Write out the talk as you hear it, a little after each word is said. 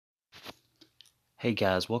Hey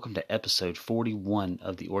guys, welcome to episode 41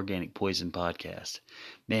 of the Organic Poison Podcast.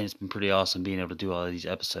 Man, it's been pretty awesome being able to do all of these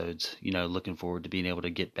episodes. Looking forward to being able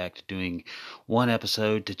to get back to doing 1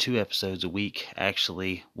 episode to 2 episodes a week.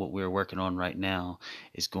 Actually, what we're working on right now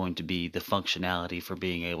is going to be the functionality for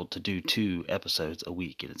being able to do 2 episodes a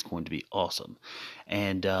week, and it's going to be awesome.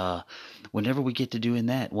 And whenever we get to doing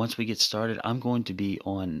that, once we get started, I'm going to be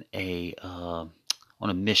on a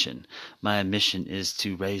mission. My mission is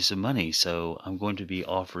to raise some money, so I'm going to be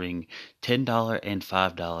offering $10 and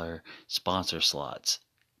 $5 sponsor slots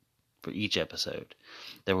for each episode.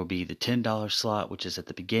 There will be the $10 slot, which is at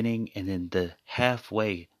the beginning, and then the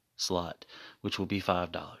halfway slot, which will be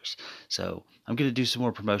 $5. So I'm going to do some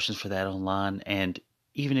more promotions for that online, and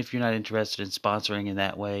even if you're not interested in sponsoring in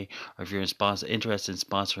that way, or if you're interested in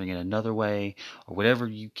sponsoring in another way, or whatever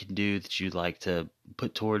you can do that you'd like to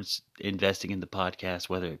put towards investing in the podcast,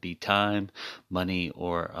 whether it be time, money,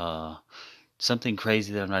 or something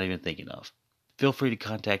crazy that I'm not even thinking of, feel free to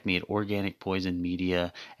contact me at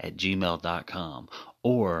organicpoisonmedia@gmail.com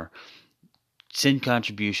or send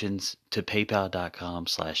contributions to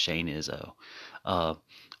paypal.com/ShaneIzzo,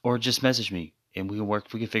 or just message me. And we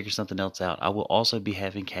can figure something else out. I will also be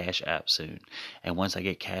having Cash App soon. And once I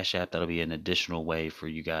get Cash App, that'll be an additional way for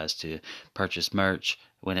you guys to purchase merch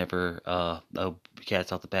whenever,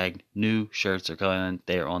 cat's out the bag. New shirts are coming.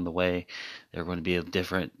 They're on the way. They're going to be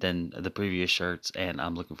different than the previous shirts, and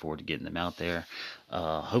I'm looking forward to getting them out there.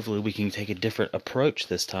 Hopefully we can take a different approach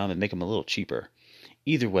this time and make them a little cheaper.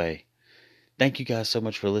 Either way, thank you guys so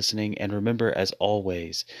much for listening. And remember, as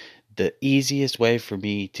always, the easiest way for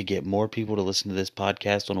me to get more people to listen to this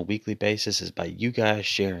podcast on a weekly basis is by you guys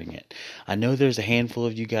sharing it. I know there's a handful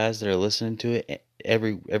of you guys that are listening to it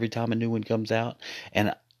every time a new one comes out,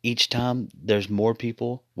 and each time there's more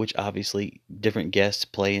people, which obviously different guests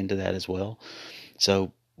play into that as well.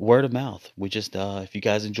 So word of mouth. We just if you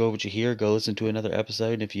guys enjoy what you hear, go listen to another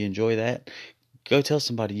episode. And if you enjoy that, go tell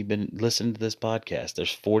somebody you've been listening to this podcast.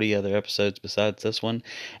 There's 40 other episodes besides this one,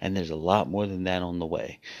 and there's a lot more than that on the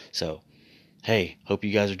way. So, hey, hope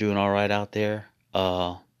you guys are doing all right out there.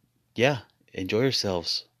 Yeah, enjoy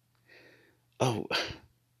yourselves. Oh,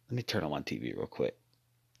 let me turn on my TV real quick.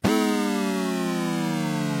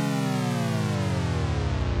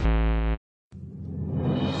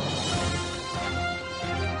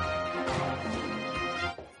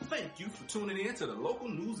 Thank you for tuning in to the local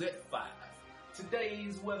news at 5.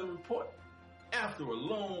 Today's weather report. After a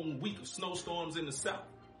long week of snowstorms in the south,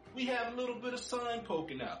 we have a little bit of sun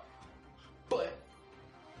poking out. But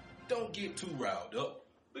don't get too riled up,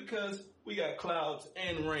 because we got clouds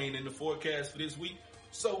and rain in the forecast for this week.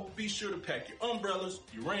 So be sure to pack your umbrellas,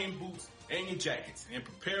 your rain boots, and your jackets, and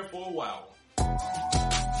prepare for a wild one.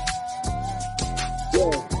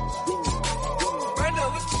 Brenda,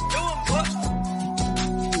 what you doing, boy?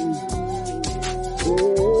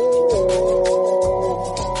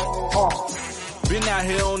 Been out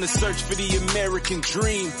here on the search for the American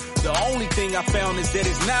dream. The only thing I found is that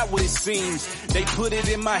it's not what it seems. They put it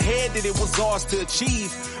in my head that it was ours to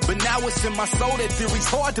achieve, but now it's in my soul that theory's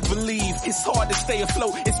hard to believe. It's hard to stay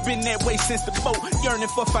afloat, it's been that way since the boat. Yearning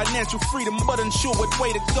for financial freedom, but unsure what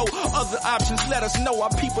way to go. Other options let us know,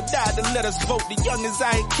 our people died to let us vote. The youngins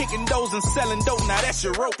out here kicking doors and selling dope, now that's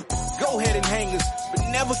your rope. Go ahead and hang us, but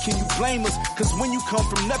never can you blame us, cause when you come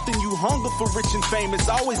from nothing, you hunger for rich and famous.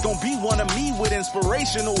 Always gonna be one of me with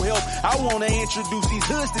inspirational help. I wanna introduce these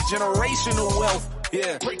hoods to generational wealth.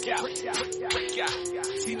 Yeah. Break out.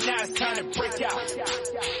 See, now it's time to break out.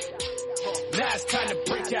 Now it's time to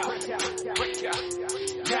break out.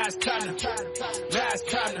 Now it's time to.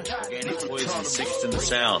 Organic Poison 6th in the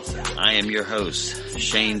South. I am your host,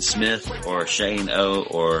 Shane Smith, or Shane O,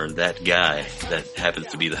 or that guy that happens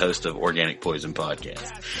to be the host of Organic Poison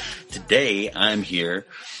Podcast. Today, I'm here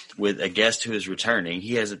with a guest who is returning.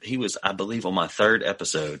 He was, I believe, on my 3rd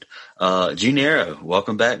episode. Gennaro,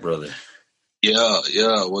 welcome back, brother. Yeah.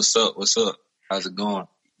 What's up? How's it going?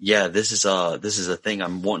 Yeah, this is a thing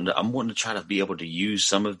I'm wanting to try to be able to use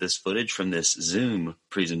some of this footage from this Zoom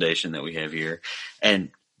presentation that we have here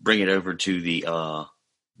and bring it over to the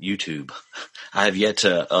YouTube. I have yet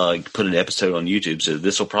to put an episode on YouTube, so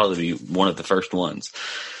this will probably be one of the first ones.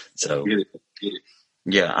 So Get it.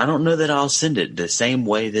 yeah, I don't know that I'll send it the same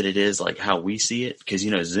way that it is like how we see it, because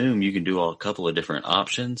Zoom, you can do a couple of different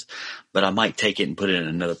options, but I might take it and put it in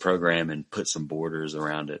another program and put some borders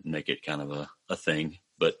around it and make it kind of a thing.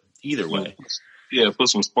 But either way, Yeah, put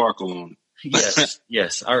some sparkle on it.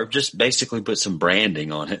 yes, or just basically put some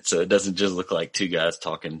branding on it so it doesn't just look like two guys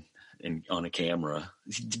talking on a camera.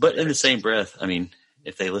 But in the same breath, I mean,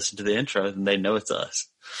 if they listen to the intro, then they know it's us.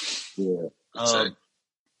 Yeah. Exactly.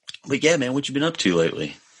 But yeah, man, what you been up to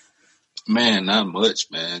lately? Man, not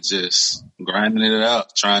much, man. Just grinding it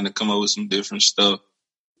out, trying to come up with some different stuff.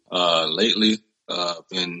 Lately,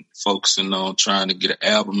 been focusing on trying to get an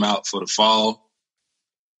album out for the fall.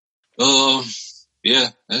 Yeah,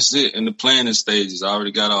 that's it. In the planning stages, I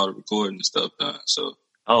already got all the recording and stuff done. So.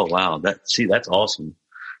 Oh wow, that's awesome.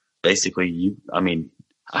 Basically,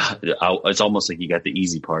 it's almost like you got the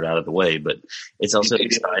easy part out of the way, but it's also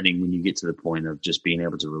exciting when you get to the point of just being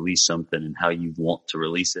able to release something and how you want to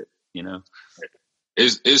release it. You know,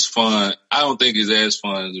 it's fun. I don't think it's as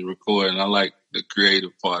fun as the recording. I like the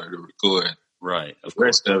creative part of the recording. Right. Of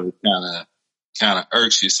course, the rest of it kind of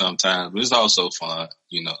irks you sometimes, but it's also fun.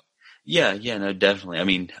 You know. Yeah, no, definitely. I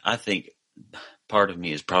mean, I think part of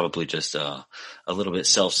me is probably just a little bit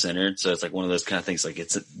self-centered. So it's like one of those kind of things, like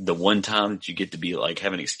it's the one time that you get to be like,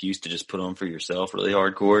 have an excuse to just put on for yourself really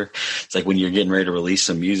hardcore. It's like when you're getting ready to release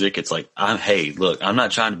some music, it's like, hey, look, I'm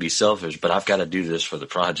not trying to be selfish, but I've got to do this for the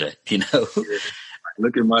project, you know?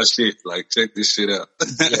 Look at my shit. Like, check this shit out.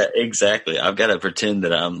 Yeah, exactly. I've got to pretend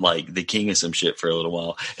that I'm like the king of some shit for a little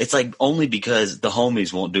while. It's like only because the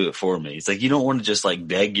homies won't do it for me. It's like you don't want to just like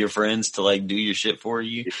beg your friends to like do your shit for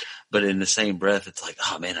you. But in the same breath, it's like,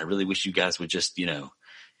 oh man, I really wish you guys would just, you know,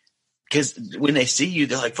 because when they see you,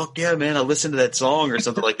 they're like, fuck yeah, man, I listened to that song or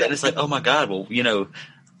something like that. And it's like, oh my God, well, you know,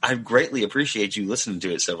 I greatly appreciate you listening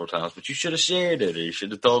to it several times, but you should have shared it or you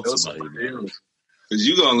should have told somebody. Because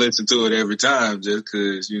you're going to listen to it every time just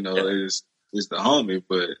because, you know, it's the homie,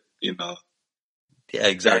 but, you know. Yeah,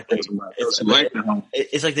 exactly.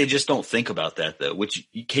 It's like they just don't think about that, though, which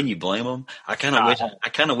can you blame them? I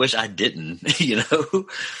kind of wish I didn't, you know?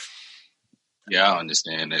 Yeah, I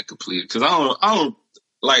understand that completely. Because I don't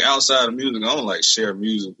like outside of music, I don't like share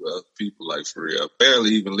music with other people, like for real. I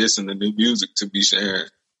barely even listen to new music to be sharing.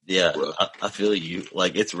 Yeah, I feel you.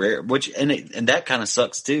 Like it's rare, and that kind of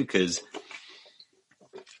sucks too, because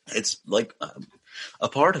it's like a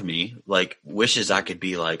part of me like wishes I could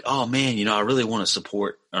be like, oh man, you know, I really want to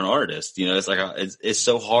support an artist. You know, it's like it's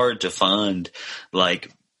so hard to find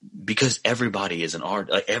like. Because everybody is an art,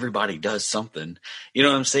 like everybody does something, you know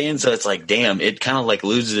what I'm saying? So it's like, damn, it kind of like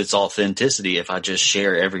loses its authenticity if I just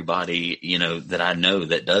share everybody, you know, that I know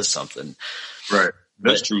that does something. Right.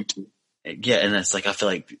 That's true too. Yeah. And it's like, I feel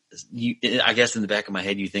like I guess in the back of my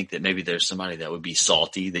head, you think that maybe there's somebody that would be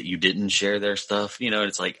salty that you didn't share their stuff, you know, and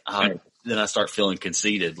it's like, then I start feeling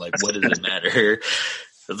conceited. Like, what does it matter?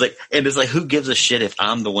 It's like, who gives a shit if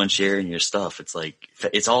I'm the one sharing your stuff? It's like,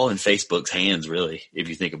 it's all in Facebook's hands, really, if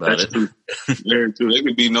you think about it. True. Very true. It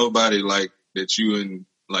could be nobody like that you and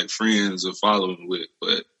like friends are following with,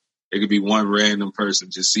 but it could be one random person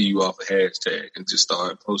just see you off a hashtag and just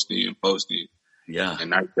start posting you. Yeah.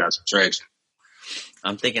 And now you got some traction.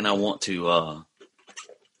 I'm thinking I want to, and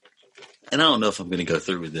I don't know if I'm going to go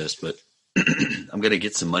through with this, but I'm going to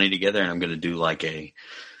get some money together and I'm going to do I'm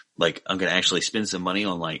going to actually spend some money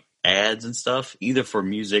on like ads and stuff, either for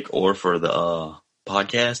music or for the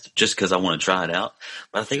podcast, just because I want to try it out.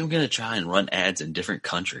 But I think I'm going to try and run ads in different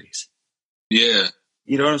countries. Yeah.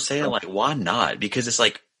 You know what I'm saying? Like, why not? Because it's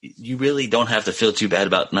like, you really don't have to feel too bad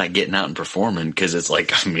about not getting out and performing because it's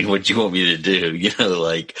like, I mean, what do you want me to do? You know,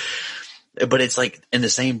 like, but it's like in the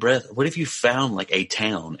same breath, what if you found like a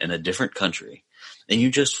town in a different country and you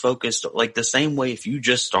just focused like the same way if you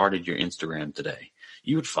just started your Instagram today?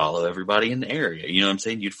 You would follow everybody in the area. You know what I'm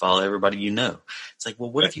saying? You'd follow everybody you know. It's like,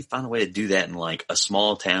 well, what if you find a way to do that in like a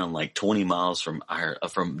small town, like 20 miles from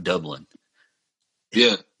Dublin?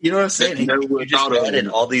 Yeah. You know what I'm saying? You just added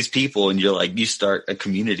all these people and you're like, you start a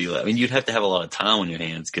community. I mean, you'd have to have a lot of time on your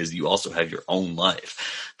hands because you also have your own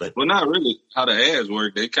life. But well, not really how the ads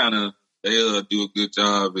work. They do a good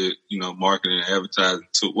job at, you know, marketing and advertising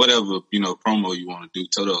to whatever, you know, promo you want to do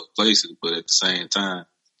to those places. But at the same time,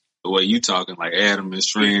 the way you talking, like Adam and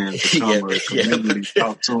friends, become a community,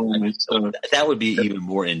 talk to them and stuff. That would be even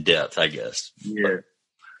more in depth, I guess. Yeah.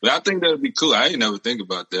 But I think that would be cool. I ain't never think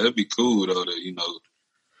about that. It'd be cool though to, you know,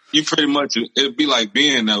 you pretty much, it'd be like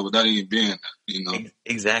being there without even being there, you know?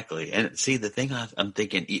 Exactly. And see, the thing I'm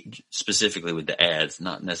thinking specifically with the ads,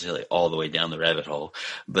 not necessarily all the way down the rabbit hole,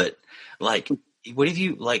 but like, what if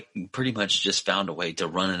you like pretty much just found a way to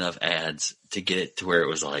run enough ads to get it to where it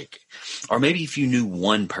was like, or maybe if you knew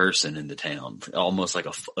one person in the town, almost like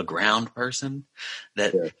a ground person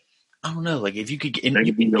that, I don't know, like if you could get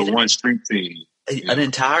one street team. An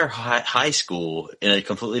entire high school in a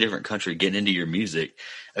completely different country getting into your music.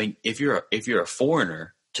 I mean, if you're a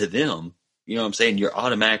foreigner to them, you know what I'm saying? You're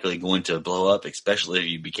automatically going to blow up, especially if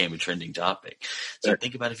you became a trending topic. So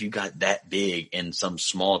think about if you got that big in some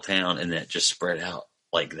small town and that just spread out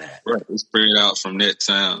like that. Right. It spread out from that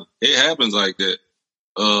town. It happens like that.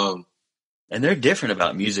 And they're different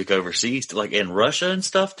about music overseas, like in Russia and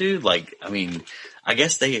stuff, dude. Like, I mean, I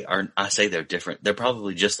guess they are, I say they're different. They're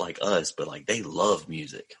probably just like us, but like they love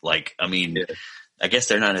music. Like, I mean, I guess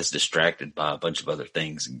they're not as distracted by a bunch of other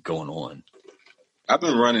things going on. I've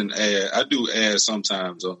been running ads. I do ads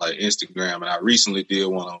sometimes on like Instagram, and I recently did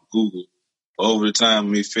one on Google. Over the time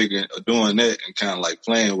of me doing that and kind of like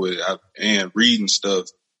playing with it and reading stuff,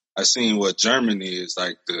 I seen what Germany is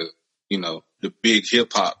like the big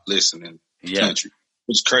hip hop listening country.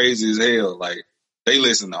 It's crazy as hell. Like they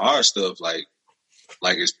listen to our stuff like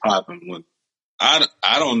it's popping. When I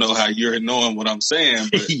don't know how you're knowing what I'm saying,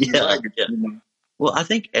 but Well, I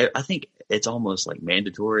think it's almost like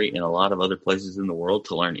mandatory in a lot of other places in the world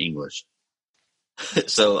to learn English.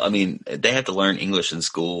 So, I mean, they have to learn English in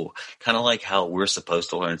school, kind of like how we're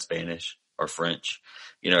supposed to learn Spanish or French,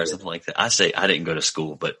 or something like that. I say I didn't go to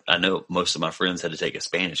school, but I know most of my friends had to take a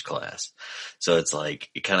Spanish class. So it's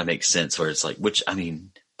like, it kind of makes sense where it's like,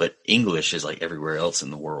 but English is like everywhere else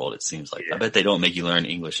in the world, it seems like. I bet they don't make you learn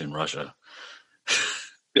English in Russia.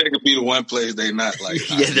 That could be the one place they not like.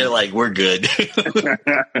 They're like, we're good.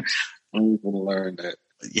 I'm going to learn that.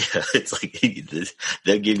 Yeah, it's like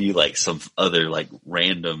they'll give you like some other like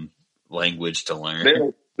random language to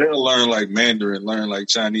learn. They'll learn like Mandarin, learn like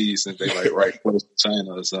Chinese, and they like right close to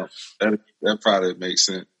China or something. That probably makes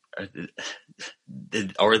sense.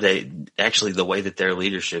 Or they actually, the way that their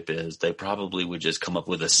leadership is, they probably would just come up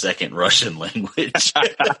with a second Russian language.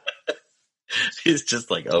 It's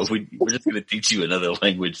just like, we're just going to teach you another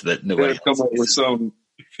language that nobody come up with some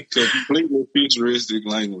completely futuristic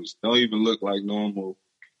language. Don't even look like normal,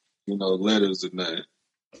 letters or nothing.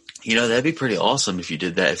 That'd be pretty awesome if you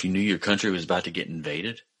did that. If you knew your country was about to get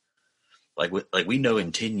invaded, like we know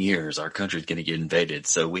in 10 years our country's going to get invaded,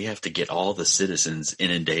 so we have to get all the citizens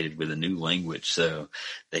inundated with a new language so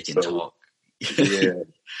they can talk. Yeah,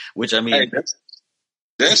 which I mean,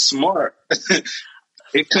 that's smart.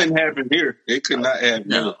 It couldn't happen here. It could not happen.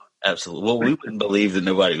 No, absolutely. Well, we wouldn't believe that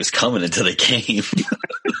nobody was coming until they came.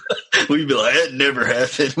 We'd be like, that never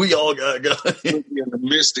happened. We all got guns. In the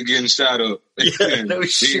midst of getting shot up. Yeah, no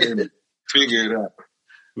shit. Figure it out.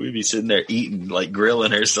 We'd be sitting there eating, like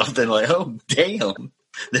grilling or something, like, oh, damn,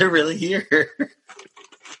 they're really here.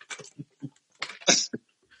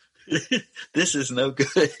 This is no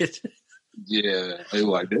good. Yeah, they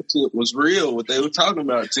were like, that shit was real, what they were talking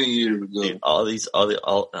about 10 years ago.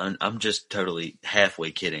 I'm just totally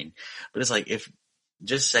halfway kidding. But it's like, if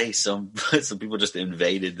just say some people just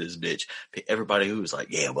invaded this bitch, everybody who was like,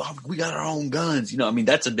 yeah, well, we got our own guns. I mean,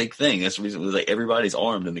 that's a big thing. That's the reason, like, everybody's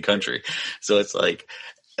armed in the country. So it's like,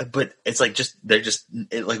 but it's like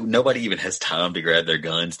like nobody even has time to grab their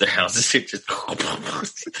guns. Their houses are just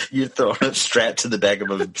you're throwing a strap to the back of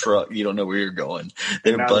a truck. You don't know where you're going.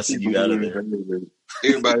 They're busting you out of there.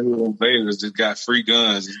 Everybody who invaded us just got free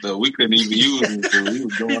guns and stuff. We couldn't even use them, so we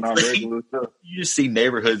were doing our regular stuff. You just see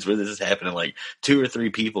neighborhoods where this is happening, like 2 or 3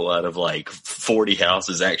 people out of like 40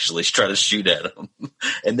 houses actually try to shoot at them.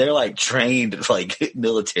 And they're like trained like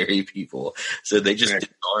military people. So they just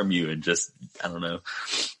disarm you and just, I don't know.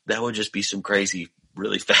 That would just be some crazy,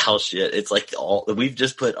 really foul shit. It's like we've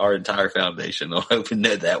just put our entire foundation on hoping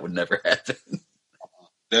that would never happen.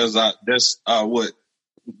 That's what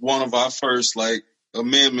one of our first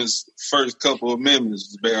amendments, first couple amendments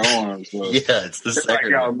is bear arms. So yeah, it's the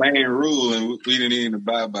second. Like our main rule, and we didn't even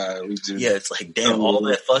abide by it. It's like, damn, all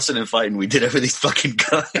that fussing and fighting we did over these fucking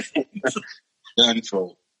guns. Done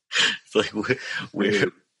for. It's like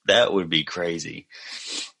that would be crazy.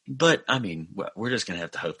 But I mean, we're just gonna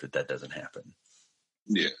have to hope that doesn't happen.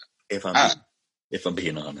 Yeah, if I'm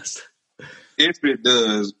being honest. If it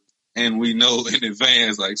does, and we know in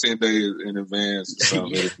advance, like 10 days in advance.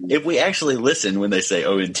 If we actually listen when they say,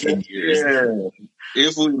 in 10 years. Yeah,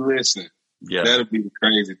 if we listen, that'll be the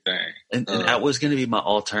crazy thing. And that was going to be my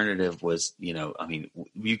alternative was, I mean,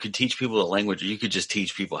 you could teach people the language, or you could just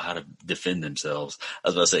teach people how to defend themselves. I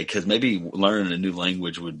was about to say, because maybe learning a new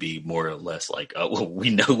language would be more or less like,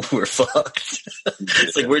 we know we're fucked.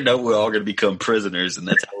 It's like, we know we're all going to become prisoners, and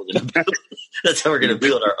that's how we're going to build. That's how we're going to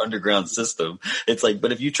build our underground system. It's like,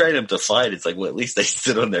 but if you train them to fight, it's like, well, at least they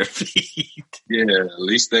sit on their feet. Yeah, at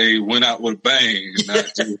least they went out with a bang,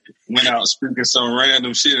 not just went out speaking some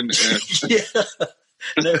random shit in the air. Yeah,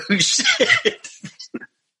 no shit.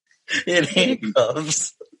 In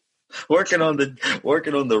handcuffs, working on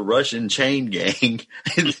the Russian chain gang,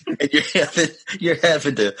 and you're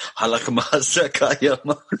having to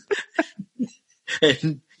halakamasa.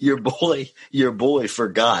 And your boy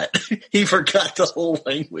forgot. He forgot the whole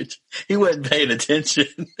language. He wasn't paying attention.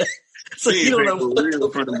 So He you don't ain't know think what real the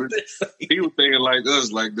from the fuck they're saying. He was thinking like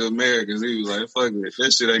us, like the Americans. He was like, fuck it,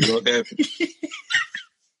 that shit ain't gonna happen.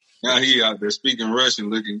 Now he out there speaking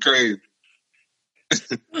Russian, looking crazy.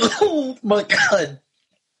 Oh my god.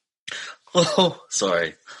 Oh,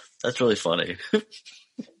 sorry. That's really funny.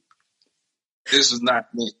 This was not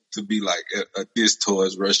meant to be like a diss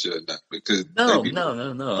towards Russia or not, because No. they be,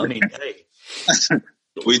 I mean, hey.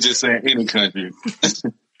 we just saying any country.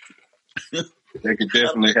 They could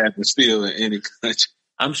definitely happen still in any country.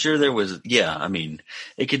 I'm sure there was, I mean,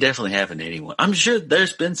 it could definitely happen to anyone. I'm sure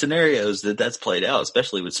there's been scenarios that's played out,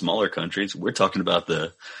 especially with smaller countries. We're talking about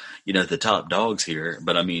the top dogs here,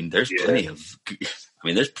 but I mean, there's plenty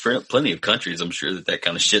of countries I'm sure that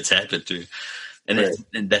kind of shit's happened to. And, Right.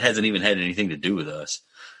 and that hasn't even had anything to do with us.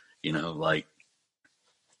 Like,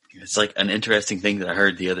 it's like an interesting thing that I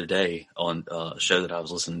heard the other day on a show that I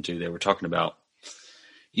was listening to. They were talking about,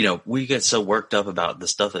 we get so worked up about the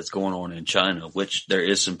stuff that's going on in China, which there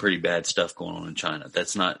is some pretty bad stuff going on in China.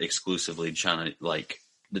 That's not exclusively China, like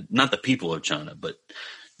not the people of China, but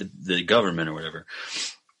the government or whatever.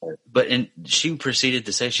 But she proceeded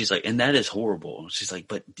to say, she's like, and that is horrible. She's like,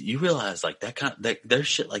 but do you realize like that there's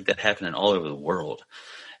shit like that happening all over the world.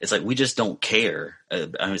 It's like, we just don't care. I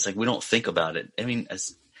mean, it's like, we don't think about it. I mean,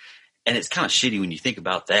 and it's kind of shitty when you think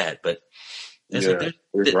about that, but it's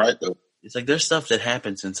it's right though. It's like there's stuff that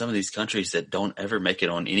happens in some of these countries that don't ever make it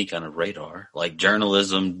on any kind of radar. Like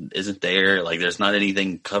journalism isn't there. Like there's not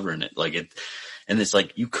anything covering it. And it's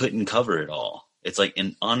like you couldn't cover it all. It's like,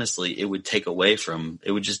 and honestly, it would take away from,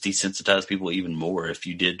 it would just desensitize people even more if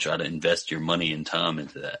you did try to invest your money and time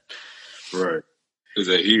into that. Right. Because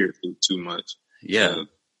they hear too much. Yeah.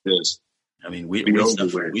 Yes. I mean,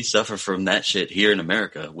 we suffer from that shit here in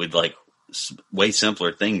America with like way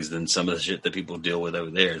simpler things than some of the shit that people deal with over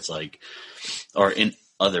there. It's like, or in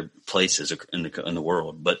other places in the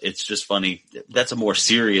world. But it's just funny. That's a more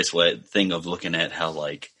serious thing of looking at how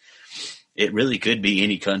like it really could be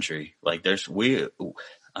any country. Like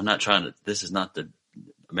I'm not trying to. This is not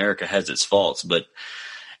America has its faults, but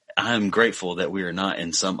I'm grateful that we are not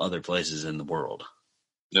in some other places in the world.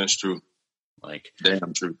 That's true. Like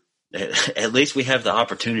damn true. At least we have the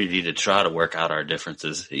opportunity to try to work out our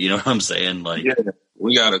differences. You know what I'm saying? Like,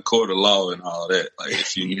 we got a court of law and all that. Like,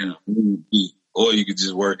 if you need, or you could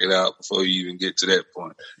just work it out before you even get to that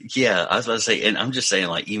point. Yeah, I was about to say, and I'm just saying,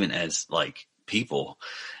 like, even as like people,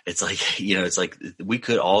 it's like, it's like we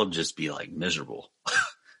could all just be like miserable,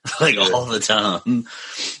 like all the time.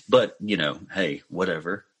 But hey,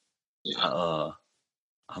 whatever. Yeah.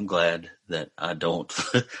 I'm glad that I don't.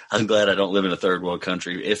 I'm glad I don't live in a third world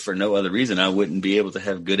country. If for no other reason, I wouldn't be able to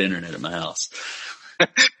have good internet at my house.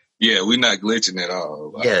 Yeah, we're not glitching at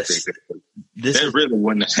all. Yes, I think that really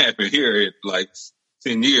wouldn't have happened here like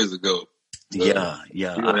 10 years ago. So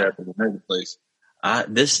yeah. It would happen in every place.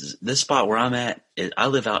 This spot where I'm at, I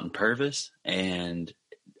live out in Purvis, and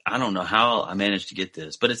I don't know how I managed to get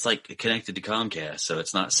this, but it's like connected to Comcast, so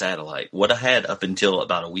it's not satellite. What I had up until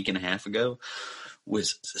about a week and a half ago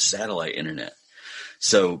was satellite internet.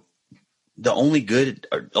 So the only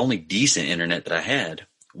decent internet that I had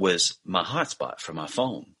was my hotspot for my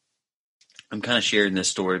phone. I'm kind of sharing this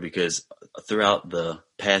story because throughout the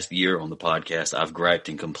past year on the podcast, I've griped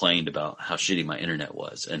and complained about how shitty my internet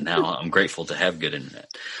was. And now I'm grateful to have good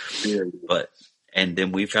internet. Yeah. And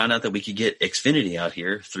then we found out that we could get Xfinity out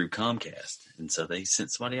here through Comcast. And so they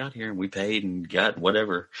sent somebody out here and we paid and got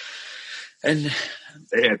whatever. And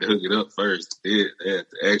they had to hook it up first. They had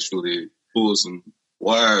to actually pull some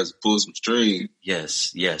wires, pull some string.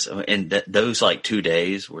 Yes. And those like 2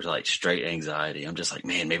 days were like straight anxiety. I'm just like,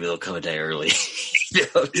 man, maybe they'll come a day early.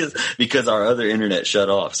 Just because our other internet shut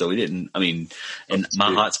off. So we didn't, and my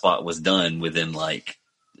hotspot was done within like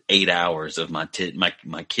 8 hours of my kid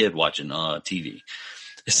watching TV.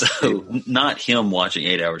 So not him watching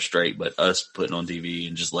 8 hours straight, but us putting on TV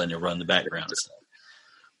and just letting it run the background and stuff.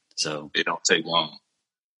 So it don't take long.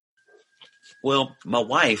 Well, my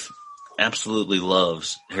wife absolutely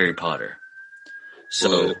loves Harry Potter.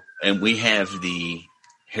 So, and we have the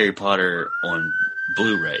Harry Potter on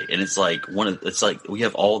Blu-ray, and it's like we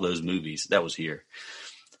have all those movies. That was here.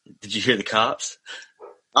 Did you hear the cops?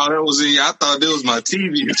 Oh, that was I thought that was my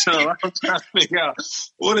TV. So I was trying to figure out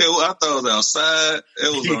what I thought it was outside.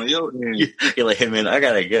 It was on your end. You're like, hey man, I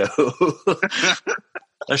gotta go.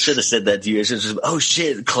 I should have said that to you. I should have just, oh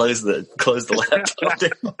shit, close the laptop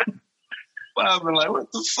down. I've been like,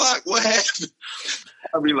 what the fuck? What happened?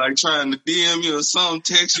 I'll be like trying to DM you or something,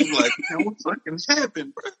 text you like, man, what fucking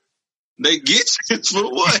happened, bro? They get you for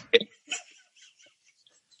what?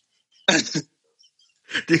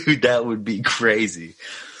 Dude, that would be crazy.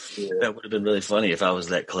 That would have been really funny if I was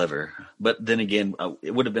that clever. But then again,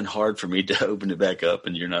 it would have been hard for me to open it back up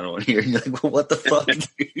and you're not on here. You're like, well, what the fuck,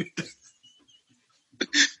 dude?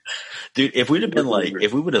 Dude, if we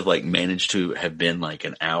would have like managed to have been like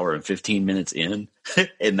an hour and 15 minutes in,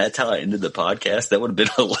 and that's how I ended the podcast, that would have been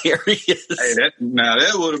hilarious. Hey,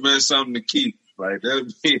 that would have been something to keep. Like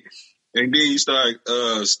that'd be, and then you start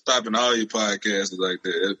stopping all your podcasts like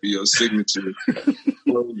that. That'd be your signature.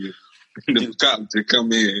 The cops to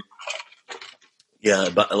come in. Yeah,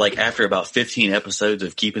 but like after about 15 episodes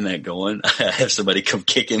of keeping that going, I have somebody come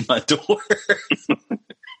kick in my door.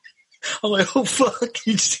 I'm like, oh fuck,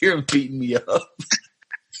 you just hear him beating me up.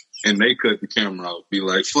 And they cut the camera off. Be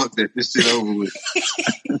like, fuck that, this shit over with.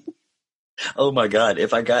 Oh my God,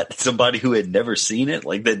 if I got somebody who had never seen it,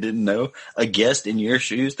 like that didn't know, a guest in your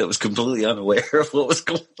shoes that was completely unaware of what was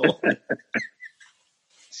going on.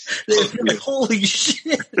 They'd be like, holy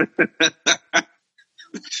shit.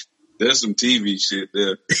 There's some TV shit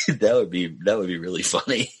there. That would be really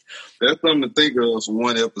funny. That's something to think of for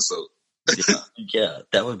one episode. Yeah,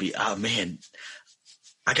 that would be, oh man,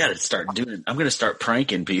 I'm going to start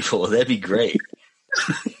pranking people. That'd be great.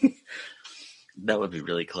 That would be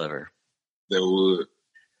really clever. That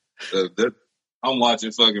would. I'm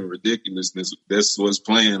watching fucking Ridiculousness. That's what's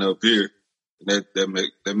playing up here. That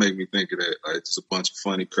make me think of that. Like, it's a bunch of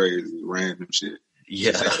funny, crazy, random shit.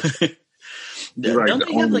 Yeah. Like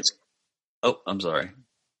I'm sorry.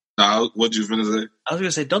 What you finna say? I was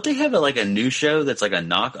gonna say, don't they have a new show that's like a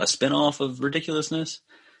spinoff of Ridiculousness?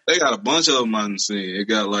 They got a bunch of them on the scene. It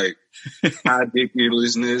got like High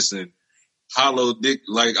Ridiculousness and Hollow Dick,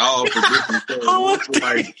 like all for different shows.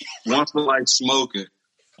 One for like smoking,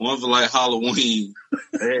 one for like Halloween,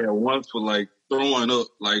 one for like throwing up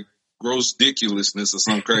like gross ridiculousness or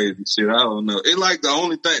some crazy shit. I don't know. It like the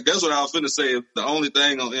only thing. That's what I was finna say. The only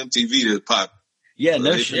thing on MTV that's pop. Yeah,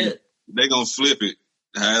 no shit. They gonna flip it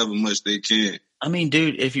however much they can. I mean,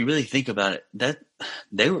 dude, if you really think about it,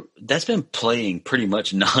 that's been playing pretty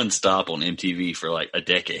much nonstop on MTV for like a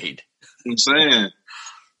decade. I'm saying.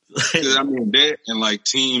 I mean, that and like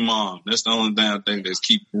Teen Mom. That's the only thing I think that's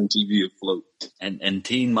keeping MTV afloat. And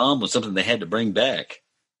Teen Mom was something they had to bring back.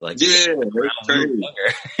 Like, yeah, that's crazy.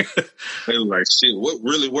 They were like, shit, what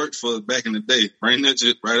really worked for us back in the day? Bring that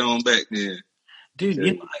shit right on back then. Dude,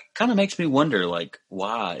 it kind of makes me wonder, like,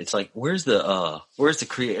 why? It's like, where's the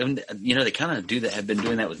creative? You know, they kind of have been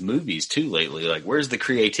doing that with movies too lately. Like, where's the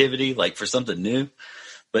creativity, like, for something new?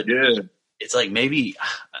 But yeah, it's like maybe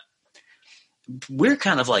we're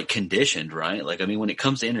kind of like conditioned, right? Like, I mean, when it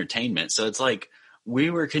comes to entertainment, so it's like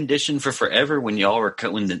we were conditioned for forever when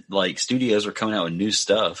when the like studios were coming out with new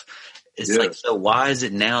stuff. It's like, so why is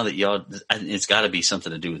it now that y'all? It's got to be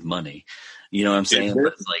something to do with money. You know what I'm saying?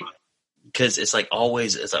 But it's like. Because it's like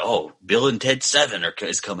always, it's like, oh, Bill and Ted 7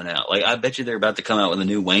 is coming out. Like, I bet you they're about to come out with a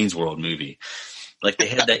new Wayne's World movie. Like, they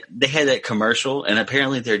had that commercial, and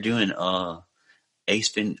apparently they're doing a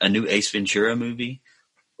new Ace Ventura movie.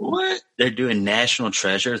 What? They're doing National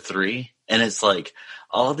Treasure 3, and it's like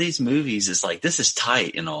all these movies. It's like, this is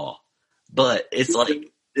tight and all, but it's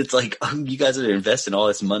like you guys are investing all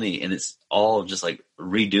this money, and it's all just like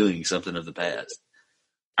redoing something of the past.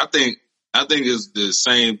 I think it's the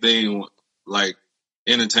same thing. Like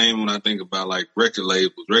entertainment, when I think about like record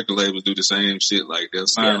labels do the same shit. Like they'll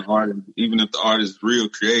sign an artist, even if the artist is real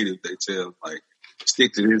creative, they tell like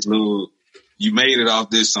stick to this little. You made it off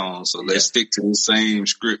this song, so let's stick to the same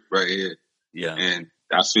script right here. Yeah, and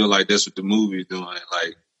I feel like that's what the movie is doing.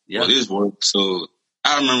 Like, well, this works. So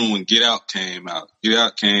I remember when Get Out came out.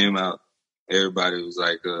 Everybody was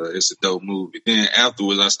like, "It's a dope movie." Then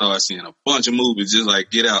afterwards, I started seeing a bunch of movies just like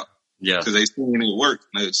Get Out. Yeah, because they seen it work,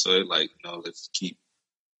 so it like, let's keep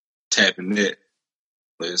tapping that.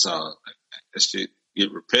 But it's all like, that shit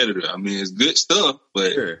get repetitive. I mean, it's good stuff,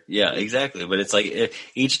 but sure, yeah, exactly. But it's like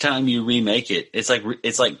each time you remake it, it's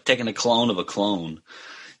like taking a clone of a clone.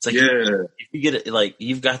 It's like if you get it, like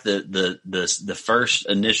you've got the first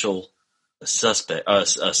initial suspect,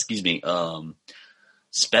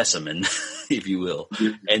 specimen, if you will.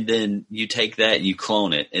 And then you take that, you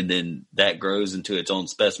clone it, and then that grows into its own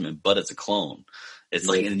specimen, but it's a clone. It's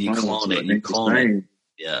like, and you clone it.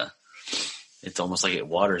 Yeah. It's almost like it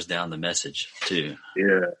waters down the message too.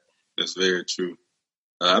 Yeah, that's very true.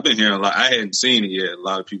 I've been hearing a lot. I hadn't seen it yet. A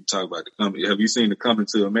lot of people talk about the Coming. Have you seen the Coming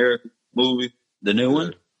to America movie? The new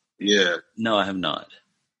one? Yeah. No, I have not.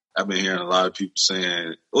 I've been hearing a lot of people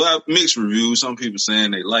saying, well, mixed reviews. Some people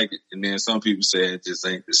saying they like it, and then some people saying it just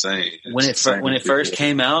ain't the same. When it first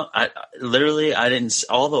came out, I didn't.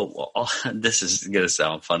 This is gonna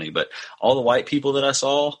sound funny, but all the white people that I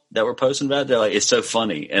saw that were posting about it, they're like, it's so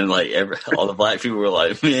funny, and like all the black people were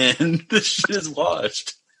like, man, this shit is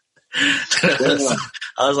washed. I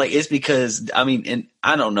was like, it's because, I mean, and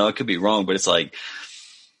I don't know, it could be wrong, but it's like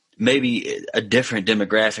maybe a different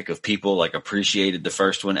demographic of people like appreciated the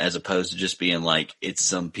first one as opposed to just being like, it's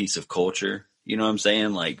some piece of culture. You know what I'm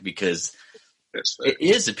saying? Like, because it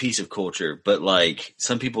is a piece of culture, but like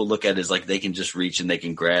some people look at it as like they can just reach and they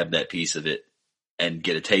can grab that piece of it and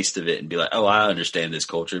get a taste of it and be like, oh, I understand this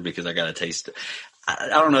culture because I got a taste. I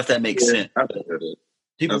don't know if that makes sense.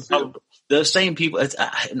 People, those same people,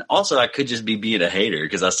 and also I could just be being a hater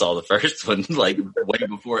because I saw the first one like way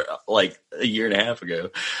before, like a year and a half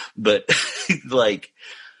ago. But like,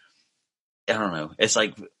 I don't know. It's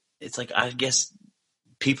like I guess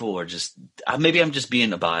people are just. Maybe I'm just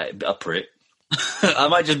being a prick. I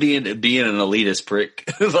might just be being an elitist prick.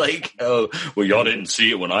 Like, oh, well, y'all didn't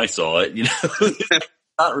see it when I saw it. You know,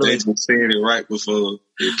 not really. They just seeing it right before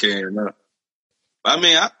it came out. I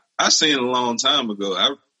mean, I seen it a long time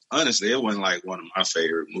ago. Honestly, it wasn't like one of my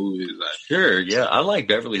favorite movies. Like, sure, yeah, I like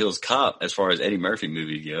Beverly Hills Cop as far as Eddie Murphy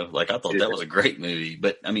movies go. Like, I thought that was a great movie.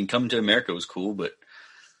 But I mean, Coming to America was cool, but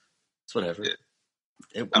it's whatever.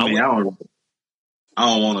 Yeah. I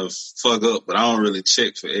don't want to fuck up, but I don't really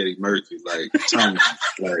check for Eddie Murphy. Like, I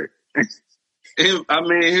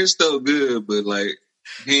mean, his stuff good, but like,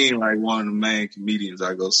 he ain't like one of the main comedians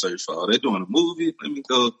I go search for. Oh, they're doing a movie. Let me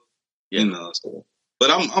go. You know. So. But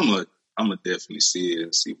I'm gonna definitely see it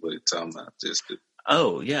and see what it's talking about.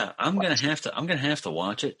 Oh yeah, I'm gonna have to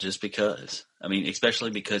watch it just because. I mean, especially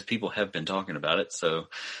because people have been talking about it. So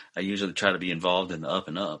I usually try to be involved in the up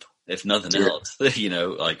and up, if nothing else. You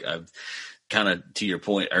know, like I've kind of to your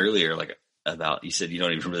point earlier, like about you said you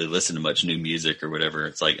don't even really listen to much new music or whatever.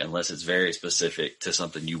 It's like unless it's very specific to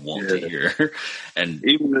something you want to hear, and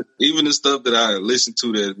even the stuff that I listen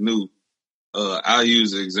to that's new, I'll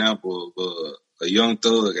use an example of a Young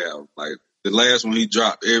Thug album. Like the last one he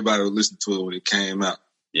dropped, everybody would listen to it when it came out.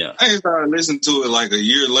 Yeah, I started listening to it like a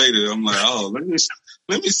year later. I'm like, oh, let me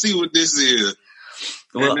see what this is.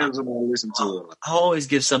 Well, and then I listen to it. I always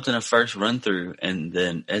give something a first run through, and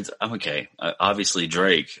then I'm okay. Obviously,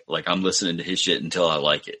 Drake, like I'm listening to his shit until I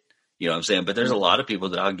like it. You know what I'm saying? But there's a lot of people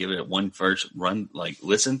that I'll give it one first run, like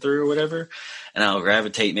listen through or whatever, and I'll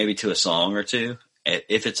gravitate maybe to a song or two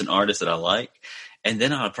if it's an artist that I like. And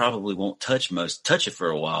then I probably won't touch it for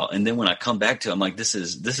a while. And then when I come back to it, I'm like, this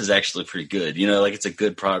is actually pretty good. You know, like it's a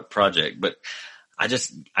good project. But I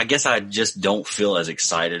guess I just don't feel as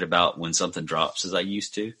excited about when something drops as I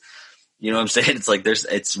used to. You know what I'm saying? It's like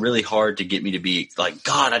it's really hard to get me to be like,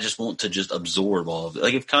 God, I just want to just absorb all of it.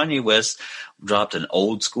 Like if Kanye West dropped an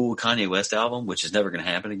old school Kanye West album, which is never going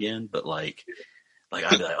to happen again, but like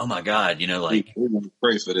I'd be like, oh my God, you know, like we're going to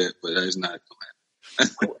pray for that, but that's not going to happen.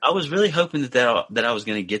 I was really hoping that I was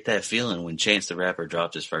going to get that feeling when Chance the Rapper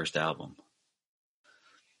dropped his first album.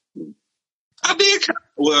 I did.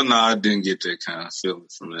 Well, no, I didn't get that kind of feeling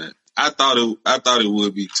from that. I thought it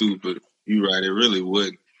would be too, but you're right. It really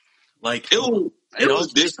wouldn't. Like it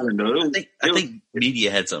was different though. I think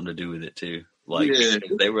media had something to do with it too. Like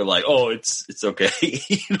they were like, "Oh, it's okay,"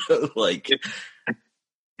 you know. Like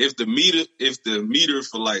if the meter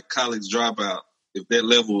for like college dropout. If that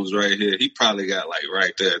level was right here, he probably got like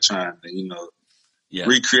right there trying to, you know,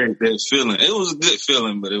 recreate that feeling. It was a good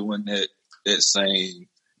feeling, but it wasn't that same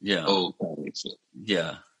old Kanye feeling.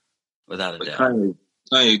 Yeah, without a doubt.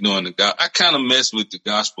 Kanye doing I kind of messed with the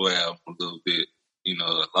gospel album a little bit. You know,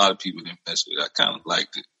 a lot of people didn't mess with it. I kind of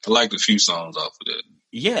liked it. I liked a few songs off of that.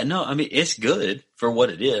 Yeah, no, I mean, it's good for what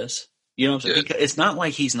it is. You know what I'm saying? Yeah. It's not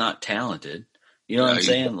like he's not talented. You know what I'm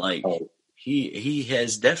saying? Like... He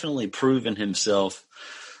has definitely proven himself.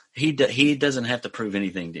 He doesn't have to prove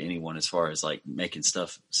anything to anyone as far as like making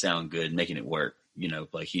stuff sound good, making it work. You know,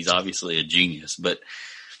 like he's obviously a genius. But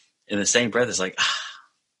in the same breath, it's like,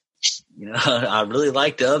 you know, I really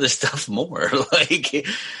like the other stuff more. Like,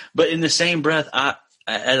 but in the same breath,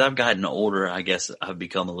 as I've gotten older, I guess I've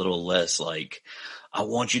become a little less like, I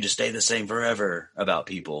want you to stay the same forever about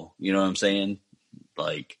people. You know what I'm saying?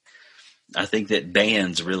 Like. I think that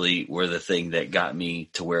bands really were the thing that got me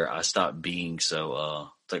to where I stopped being so,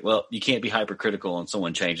 it's like, well, you can't be hypercritical on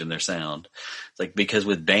someone changing their sound. It's like, because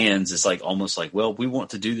with bands, it's like almost like, well, we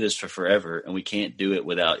want to do this for forever and we can't do it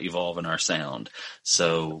without evolving our sound.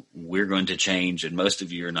 So we're going to change and most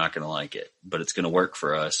of you are not going to like it, but it's going to work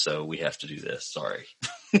for us. So we have to do this. Sorry.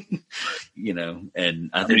 You know, and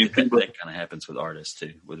I think that kind of happens with artists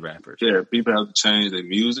too, with rappers. Yeah, people have to change their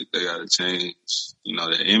music. They got to change, you know,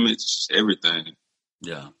 their image, everything.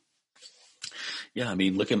 Yeah. Yeah, I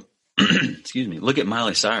mean, look at, excuse me, look at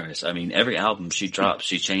Miley Cyrus. I mean, every album she drops,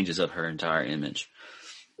 she changes up her entire image.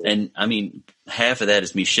 And I mean, half of that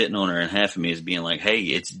is me shitting on her, and half of me is being like, hey,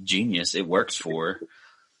 it's genius. It works for her.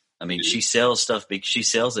 I mean, she sells stuff, she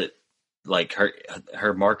sells it like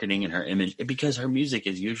her marketing and her image, because her music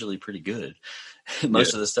is usually pretty good.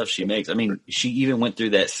 Most of the stuff she makes. I mean, she even went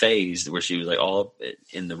through that phase where she was like all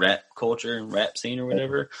in the rap culture and rap scene or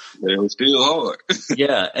whatever. But it was still hard.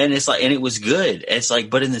 Yeah. And it's like, and it was good. It's like,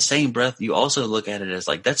 but in the same breath, you also look at it as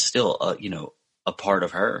like, that's still you know, a part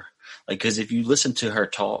of her. Like, cause if you listen to her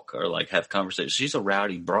talk or like have conversations, she's a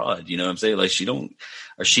rowdy broad, you know what I'm saying? Like she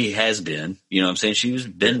has been, you know what I'm saying?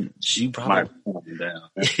 She probably, down.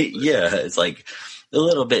 yeah, it's like a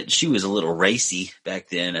little bit, she was a little racy back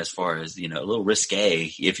then as far as, you know, a little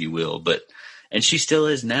risque, if you will, and she still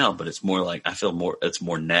is now, but it's more like, I feel it's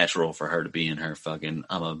more natural for her to be in her fucking,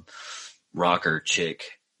 I'm a rocker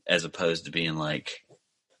chick, as opposed to being like,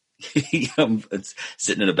 it's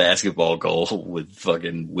sitting in a basketball goal with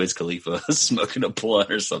fucking Wiz Khalifa smoking a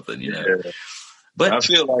blunt or something, you know. Yeah. But I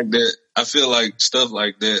feel like that. I feel like stuff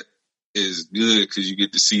like that is good because you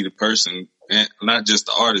get to see the person, and not just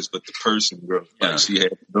the artist, but the person grow. Yeah. Like she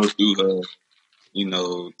had to go through her, you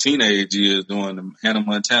know, teenage years doing the Hannah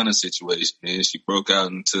Montana situation, and she broke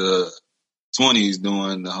out into 20s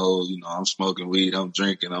doing the whole, you know, I'm smoking weed, I'm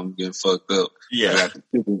drinking, I'm getting fucked up. yeah,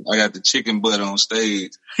 I got the chicken butt on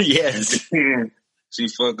stage. yes, And she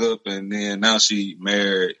fuck up, and then now she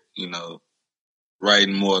married, you know,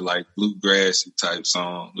 writing more like bluegrassy type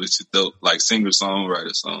song, which is dope, like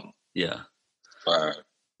singer-songwriter song. yeah, Fire.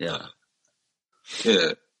 yeah.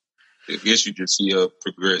 Yeah. I guess you just see her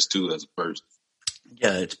progress too as a person.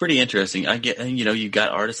 Yeah, it's pretty interesting. I get, you know, you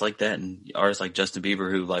got artists like that and artists like Justin Bieber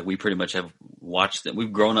who, like, we pretty much have watched them.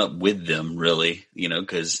 We've grown up with them, really, you know,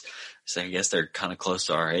 because I guess they're kind of close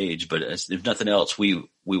to our age. But if nothing else, we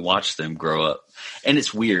watch them grow up. And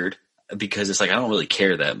it's weird because it's like I don't really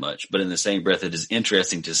care that much. But in the same breath, it is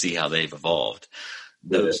interesting to see how they've evolved,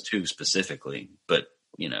 those two specifically. But,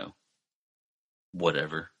 you know,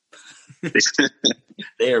 whatever.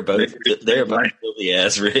 They are both filthy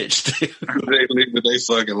ass rich too. They live their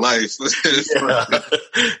fucking life.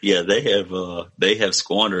 Yeah, they have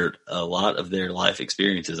squandered a lot of their life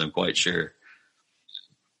experiences, I'm quite sure.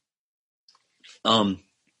 I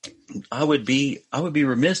would be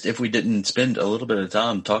remiss if we didn't spend a little bit of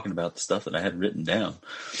time talking about the stuff that I had written down.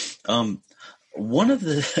 One of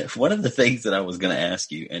the things that I was going to ask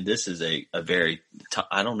you, and this is a very,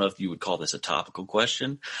 I don't know if you would call this a topical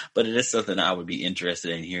question, but it is something I would be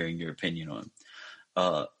interested in hearing your opinion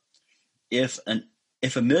on. If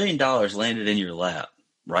 $1 million landed in your lap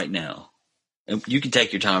right now, and you can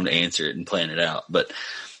take your time to answer it and plan it out, but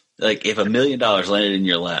like if $1 million landed in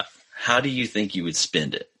your lap, how do you think you would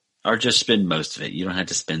spend it? Or just spend most of it? You don't have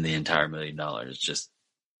to spend the entire $1 million. It's just,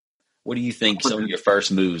 what do you think some of your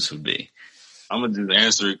first moves would be? I'm going to just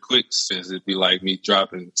answer it quick since it'd be like me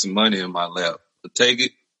dropping some money in my lap. But take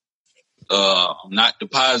it. I'm not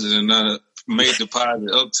depositing none. Made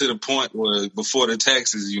deposit up to the point where before the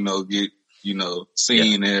taxes, you know, get, you know,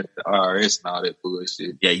 seen at the IRS and all that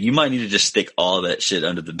bullshit. Yeah, you might need to just stick all that shit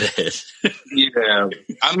under the bed. Yeah.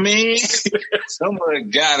 I mean,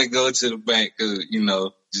 someone gotta go to the bank because, you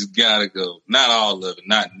know, just gotta go. Not all of it.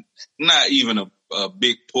 Not even a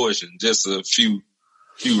big portion. Just a few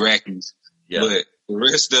rackies. Yeah. But the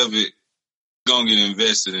rest of it gonna get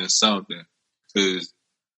invested in something. Cause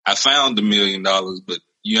I found $1 million, but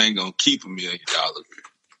you ain't gonna keep $1 million.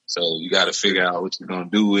 So you gotta figure out what you're gonna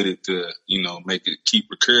do with it to, you know, make it keep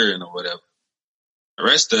recurring or whatever. The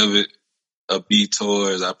rest of it will be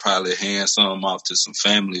towards, I probably hand some off to some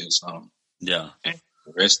family or something. Yeah. And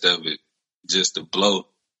the rest of it just to blow.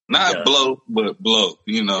 Not blow, but blow,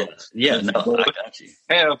 you know. Yeah, no, I got you.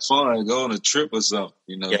 Have fun, go on a trip or something,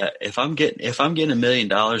 you know. Yeah, if I'm getting $1 million,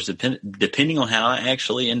 depending on how I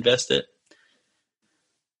actually invest it,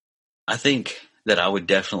 I think that I would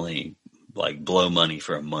definitely like blow money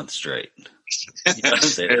for a month straight. You know what I'm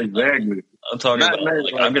saying? Exactly. I'm talking about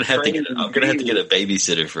like I'm gonna have to get a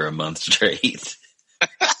babysitter for a month straight.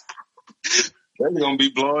 That's gonna be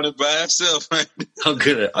blowing it by itself. I'm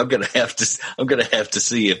gonna have to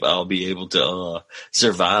see if I'll be able to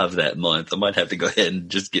survive that month. I might have to go ahead and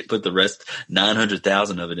just put the rest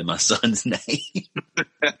 900,000 of it in my son's name.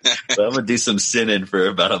 But I'm gonna do some sinning for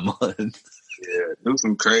about a month. Yeah, do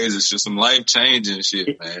some crazy shit, some life changing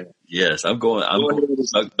shit, man. Yes, I'm going.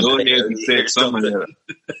 Go ahead and set some of that.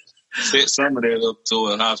 Set some of that up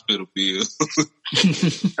toward hospital bill.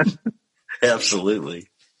 Absolutely.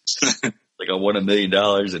 Like I won $1 million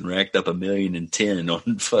and racked up $1.010 million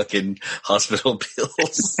on fucking hospital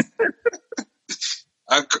bills.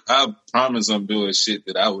 I promise I'm doing shit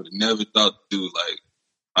that I would have never thought to do. Like,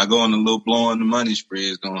 I go on a little blowing the money spree.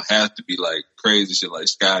 It's gonna have to be like crazy shit, like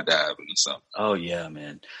skydiving or something. Oh yeah,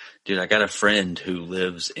 man, dude. I got a friend who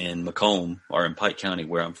lives in Macomb or in Pike County,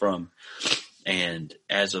 where I'm from, and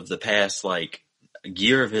as of the past like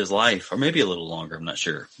year of his life, or maybe a little longer, I'm not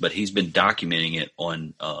sure, but he's been documenting it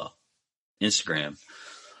on Instagram.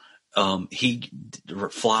 He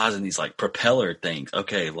flies in these like propeller things.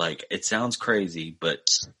 Okay, like it sounds crazy, but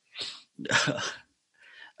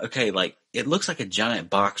okay, like it looks like a giant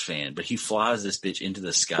box fan, but he flies this bitch into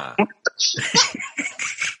the sky.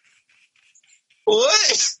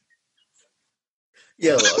 What?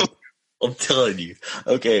 Yo, I'm telling you.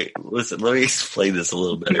 Okay, listen, let me explain this a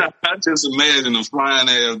little bit. I just imagine a flying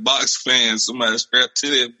ass box fan, somebody strapped to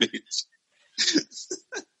that bitch.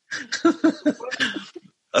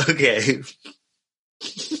 Okay.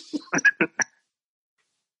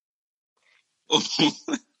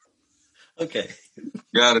 Okay.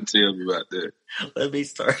 Gotta tell me about that. Let me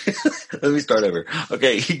start over.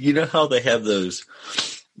 Okay, you know how they have those?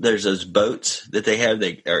 There's those boats that they have.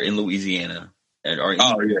 They are in Louisiana, or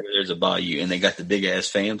there's a bayou, and they got the big ass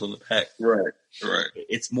fans on the back. Right.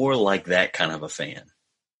 It's more like that kind of a fan.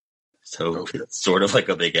 So it's sort of like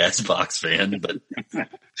a big ass box fan, but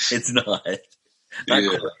it's not. Not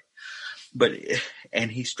quite. But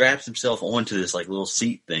and he straps himself onto this like little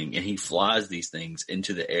seat thing, and he flies these things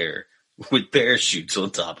into the air with parachutes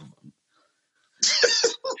on top of them.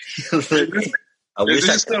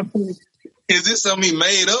 Is this something he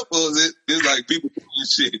made up, or is it like people doing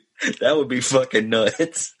shit? That would be fucking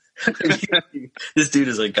nuts. This dude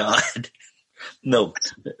is a god. No,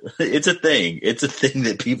 it's a thing. It's a thing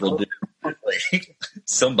that people do. Like,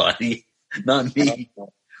 somebody, not me.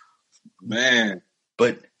 Man.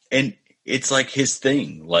 But, and it's like his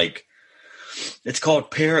thing. Like, it's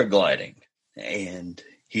called paragliding. And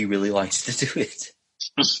he really likes to do it.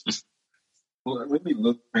 Well, let me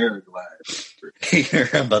look paraglide. Here,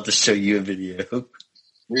 I'm about to show you a video.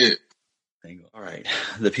 Yeah. All right.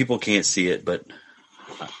 The people can't see it, but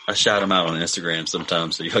I shout him out on Instagram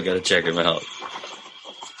sometimes, so y'all got to check him out.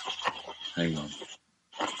 Hang on.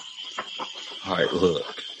 All right, look.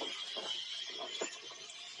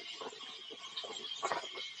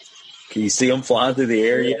 Can you see him flying through the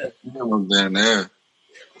air yet? I'm down there.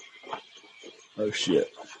 Oh,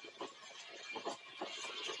 shit.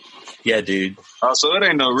 Yeah, dude. Oh, so it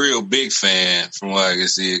ain't no real big fan from what I can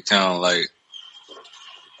see. It kind of like...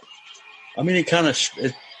 I mean, it kind of...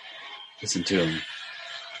 Listen to him.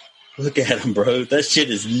 Look at him, bro. That shit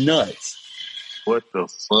is nuts. What the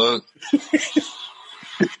fuck?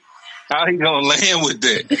 How he gonna land with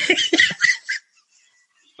that?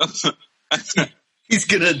 He's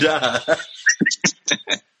gonna die.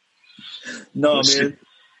 No, man.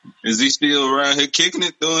 Is he still around here kicking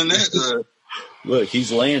it, doing that? Look,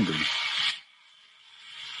 he's landing.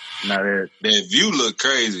 Now that view look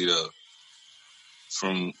crazy though.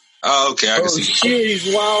 From okay, I can see. Shit,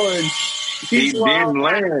 he's wilding. He didn't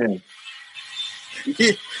land.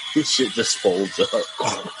 This shit just folds up.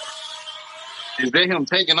 Is that him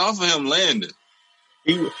taking off or him landing?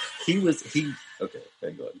 Okay,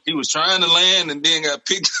 go ahead. He was trying to land and then got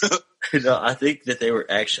picked up. No, I think that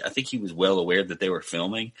I think he was well aware that they were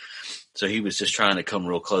filming. So he was just trying to come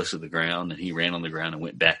real close to the ground, and he ran on the ground and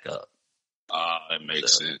went back up. That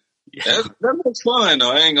makes sense. Yeah. That looks fun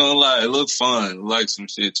though. I ain't gonna lie, it looks fun. Like some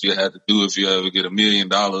shit you had to do if you ever get $1 million,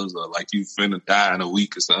 or like you finna die in a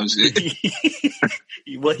week or some shit.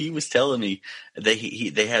 What he was telling me, they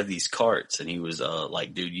have these carts, and he was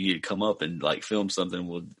like, "Dude, you need to come up and like film something.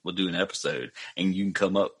 We'll do an episode, and you can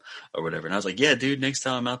come up or whatever." And I was like, "Yeah, dude, next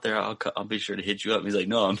time I'm out there, I'll be sure to hit you up." And he's like,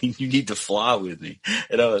 "No, I mean you need to fly with me."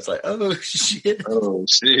 And I was like, "Oh shit." Oh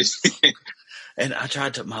shit. And I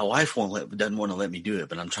tried to. My wife doesn't want to let me do it,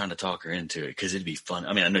 but I'm trying to talk her into it because it'd be fun.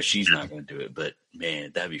 I mean, I know she's not going to do it, but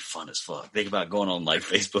man, that'd be fun as fuck. Think about going on like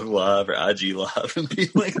Facebook Live or IG Live and being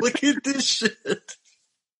like, "Look at this shit."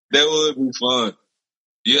 That would be fun.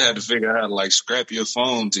 You had to figure out how to like strap your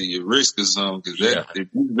phone to your wrist or something, because if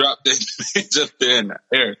you drop that bitch up there in the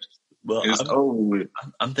air, well, it's over with.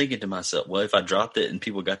 I'm thinking to myself, well, if I dropped it and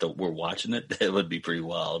people were watching it, that would be pretty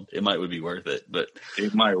wild. It would be worth it, but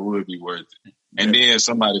it would be worth it. And then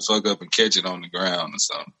somebody fuck up and catch it on the ground or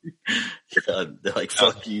something. They're like,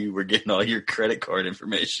 "Fuck you, we're getting all your credit card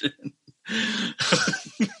information."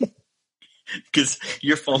 Because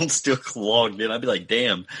your phone's still logged in. I'd be like,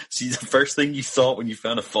 damn. See, the first thing you thought when you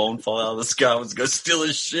found a phone fall out of the sky was go steal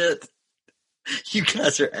his shit. You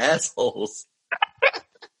guys are assholes.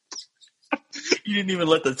 You didn't even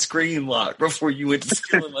let the screen lock before you went to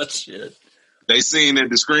stealing my shit. They seen that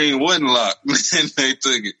the screen wasn't locked, and they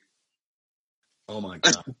took it. Oh my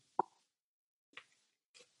god.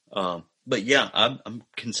 But yeah, I'm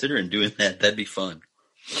considering doing that. That'd be fun.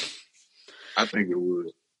 I think it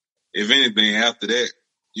would. If anything, after that,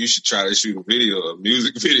 you should try to shoot a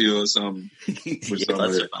music video or something. If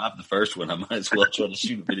I survived the first one, I might as well try to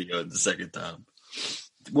shoot a video the second time.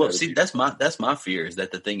 Well, see, that's my fear is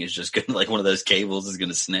that the thing is just gonna, like, one of those cables is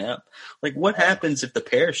gonna snap. Like, what happens if the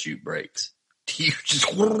parachute breaks? Do you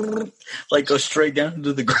just like go straight down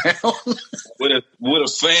into the ground? With a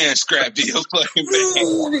fan strapped to your fucking back?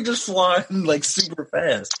 You're just flying like super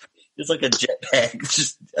fast. It's like a jetpack. It's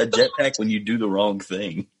just a jetpack when you do the wrong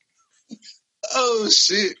thing. Oh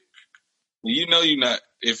shit! You know you're not.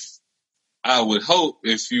 If I would hope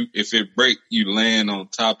if it break, you land on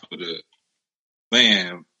top of the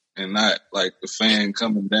fan and not like the fan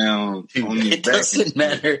coming down. Dude, on your it back. doesn't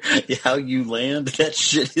matter how you land. That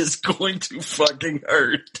shit is going to fucking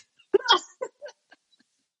hurt.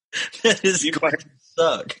 That is going to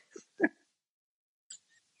suck.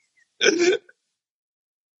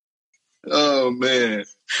 Oh man!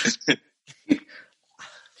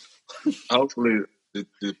 Hopefully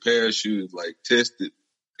the parachute is like tested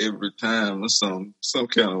every time or some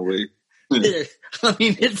kind of way. I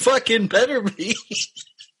mean, it fucking better be.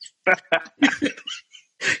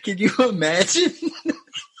 Can you imagine?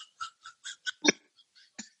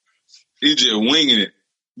 He just winging it.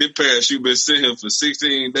 This parachute been sitting here for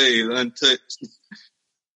 16 days untouched.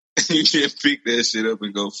 You can't pick that shit up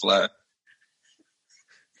and go fly.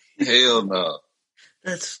 Hell no.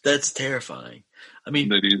 That's terrifying. I mean,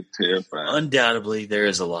 that is terrifying. Undoubtedly, there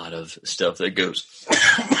is a lot of stuff that goes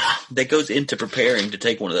into preparing to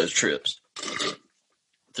take one of those trips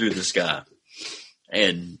through the sky.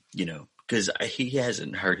 And, you know, because he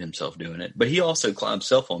hasn't hurt himself doing it, but he also climbs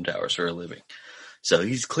cell phone towers for a living. So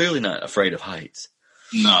he's clearly not afraid of heights.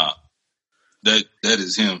 Nah, that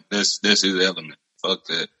is him. That's his element. Fuck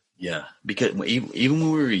that. Yeah, because even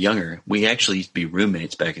when we were younger, we actually used to be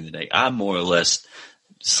roommates back in the day. I more or less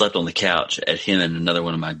slept on the couch at him and another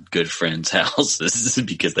one of my good friends' houses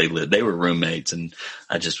because they were roommates, and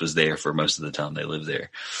I just was there for most of the time they lived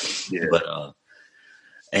there. Yeah. But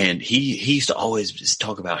and he used to always just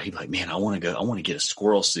talk about, he'd be like, man, I want to get a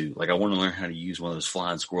squirrel suit. Like, I want to learn how to use one of those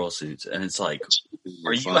flying squirrel suits. And it's like,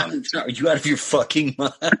 are you out of your fucking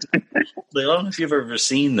mind? Like, I don't know if you've ever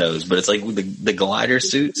seen those, but it's like the glider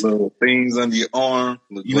suits. Little things under your arm.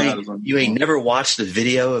 You ain't never watched a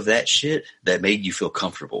video of that shit that made you feel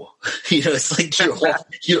comfortable. You know, it's like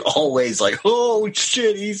you're always like, oh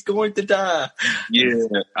shit, he's going to die. Yeah,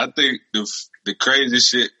 I think the crazy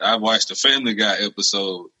shit, I watched the Family Guy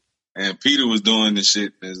episode, and Peter was doing this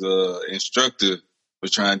shit. His instructor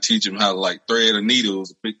was trying to teach him how to like thread a needle. It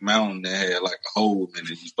was a big mountain that had like a hole in it.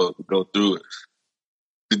 You're supposed to go through it.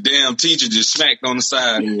 The damn teacher just smacked on the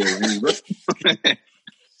side of it.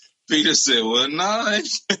 Peter said, well, nah.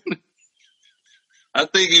 I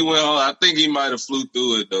think he went on. I think he might have flew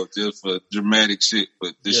through it though, just for dramatic shit.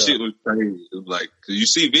 But the shit was crazy. It was like, cause you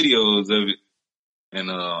see videos of it, and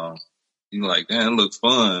you're like, damn, it looks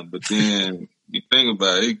fun. But then you think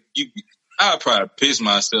about it, I'd probably piss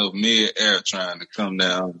myself mid-air trying to come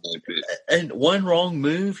down that bit. And one wrong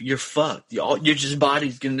move, you're fucked. Your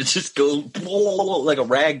body's gonna just go like a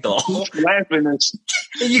rag doll. Laughing at you.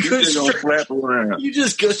 And you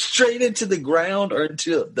just go straight into the ground or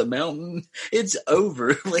into the mountain. It's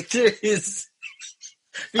over. Like, there is.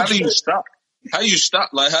 How do you stop? How do you stop?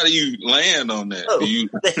 Like, how do you land on that?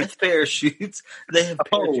 They have parachutes. But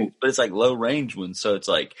it's like low range ones. So it's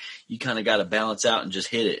like you kind of got to balance out and just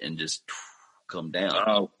hit it and just come down.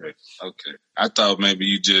 Oh, okay. I thought maybe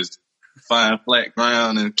you just find flat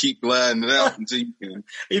ground and keep gliding it out until you can.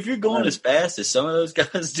 If you're going as fast as some of those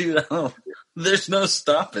guys do, there's no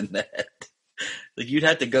stopping that. Like, you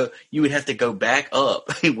would have to go back up.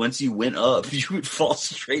 Once you went up, you would fall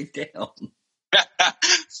straight down.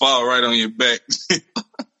 Fall right on your back.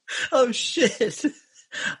 Oh shit!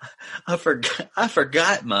 I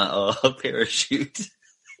forgot my parachute.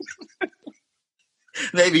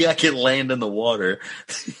 Maybe I can land in the water.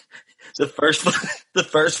 The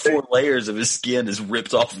first 4 layers of his skin is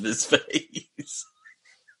ripped off of his face.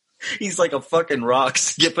 He's like a fucking rock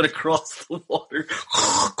skipping across the water.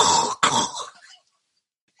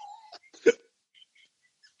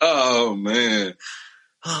 Oh man.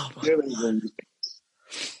 Oh my God.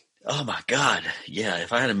 Oh my God. Yeah.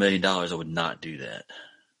 If I had $1 million, I would not do that.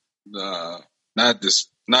 Nah, not the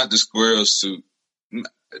squirrel suit.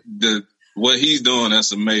 What he's doing,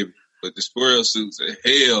 that's a maybe. But the squirrel suits,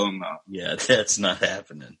 hell no. Yeah, that's not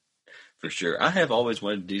happening for sure. I have always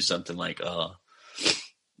wanted to do something like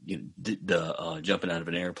jumping out of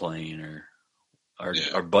an airplane or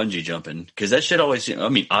bungee jumping, because that shit always. I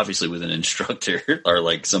mean, obviously with an instructor or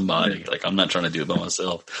like somebody. Like, I'm not trying to do it by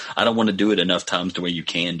myself. I don't want to do it enough times to where you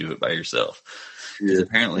can do it by yourself. Because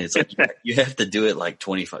apparently it's like you have to do it like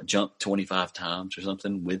 25 times or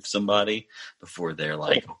something with somebody before they're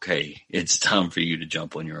like, okay, it's time for you to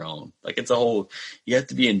jump on your own. Like, it's a whole, you have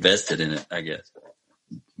to be invested in it, I guess.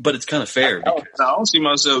 But it's kind of fair. I don't see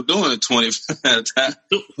myself doing it 25 times.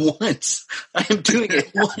 Once. I am doing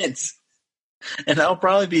it once. And I'll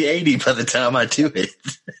probably be 80 by the time I do it.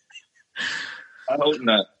 I hope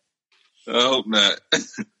not.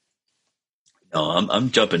 No,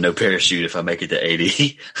 I'm jumping no parachute if I make it to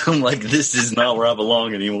 80. I'm like, this is not where I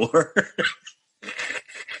belong anymore.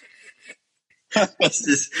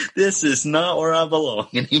 This is not where I belong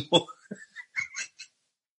anymore.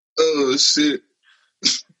 Oh shit.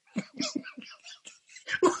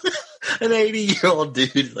 An 80-year-old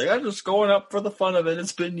dude, like, I'm just going up for the fun of it.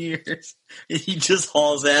 It's been years. And he just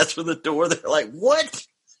hauls ass for the door. They're like, what?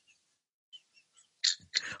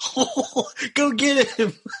 Oh, go get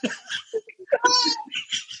him.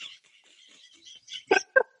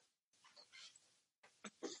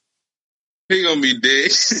 He gonna be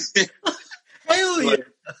dead. Hell yeah.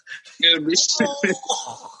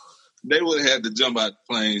 They would have had to jump out the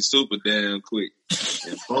plane super damn quick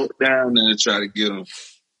and float down there and try to get him.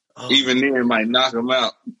 Even then, it might knock him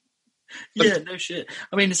out. Yeah, no shit.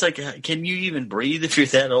 I mean, it's like, can you even breathe if you're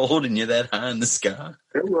that old and you're that high in the sky?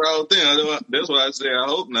 That's what I was thinking. That's why I say I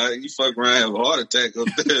hope not. You fuck around and have a heart attack up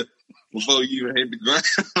there before you even hit the ground.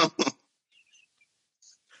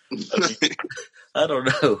 I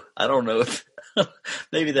don't know if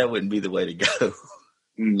maybe that wouldn't be the way to go.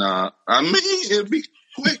 Nah, I mean, it'd be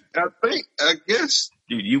quick. I guess.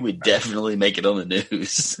 Dude, you would definitely make it on the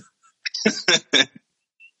news.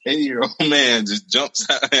 80-year-old man just jumps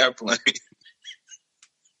out of the airplane.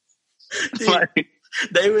 Dude,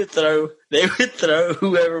 they would throw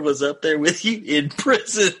whoever was up there with you in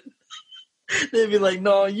prison. They'd be like,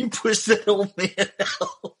 no, you pushed that old man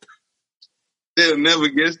out. They'll never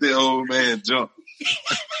guess that old man jump.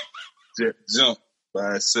 Just jump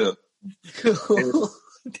by itself.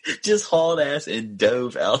 Just hauled ass and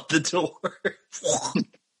dove out the door.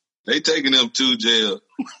 They taking them to jail.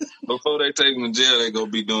 Before they take him to jail, they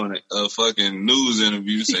gonna be doing a fucking news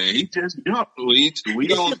interview saying he just jumped. We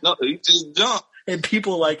don't know. He just jumped. And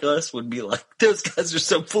people like us would be like, those guys are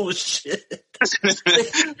so full of shit.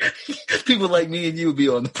 People like me and you would be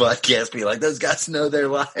on the podcast be like, those guys know they're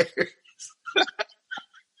liars.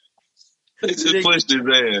 They just pushed his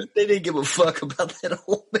ass. They didn't give a fuck about that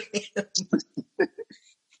old man.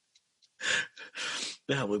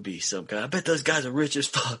 That would be some guy. I bet those guys are rich as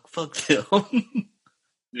fuck. Fuck them.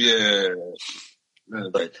 Yeah.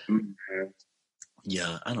 But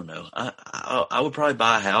yeah, I don't know. I would probably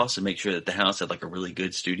buy a house and make sure that the house had like a really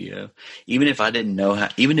good studio. Even if I didn't know how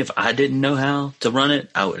to run it,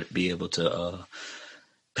 I would be able to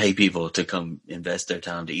pay people to come invest their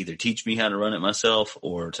time to either teach me how to run it myself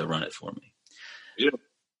or to run it for me. Yeah.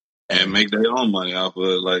 And make their own money off of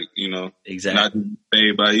it, like, you know, exactly. Not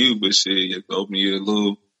paid by you, but shit, you open your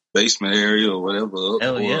little basement area or whatever.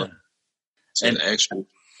 Hell yeah. And actual.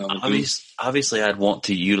 Obviously, I'd want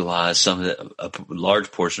to utilize a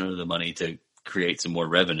large portion of the money to create some more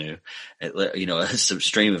revenue, you know, some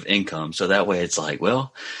stream of income. So that way it's like,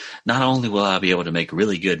 well, not only will I be able to make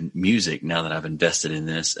really good music now that I've invested in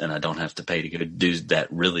this and I don't have to pay to go do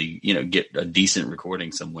that really, you know, get a decent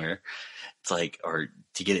recording somewhere. It's like, or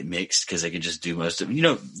to get it mixed because they can just do most of it. You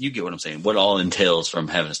know, you get what I'm saying, what all entails from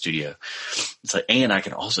having a studio. It's like, and I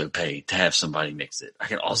can also pay to have somebody mix it. I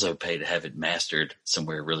can also pay to have it mastered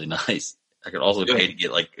somewhere really nice. I could also pay to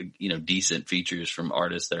get like, you know, decent features from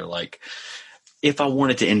artists that are like, if I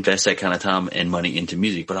wanted to invest that kind of time and money into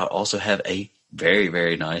music, but I'd also have a very,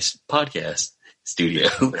 very nice podcast studio.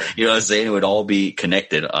 You know what I'm saying? It would all be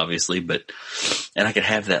connected, obviously, and I could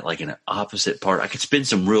have that like in an opposite part. I could spend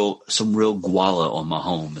some real guala on my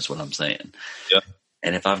home is what I'm saying. Yeah.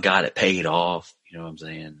 And if I've got it paid off, you know what I'm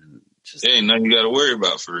saying? Just, there ain't nothing you got to worry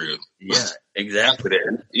about for real. Yeah, exactly.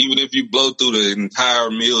 Even if you blow through the entire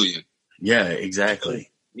million. Yeah, exactly.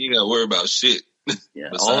 You got to worry about shit. Yeah,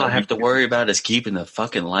 all I have to worry about is keeping the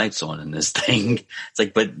fucking lights on in this thing. It's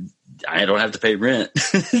like, but I don't have to pay rent.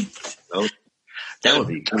 Nope. That would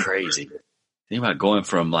be crazy. Think about going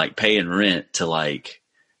from like paying rent to like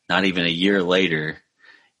not even a year later,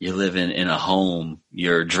 you're living in a home,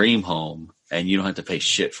 your dream home, and you don't have to pay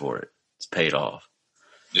shit for it. It's paid off.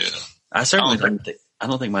 Yeah. I certainly I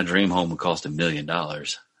don't think my dream home would cost $1 million,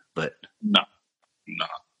 but no.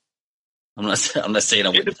 I'm not saying I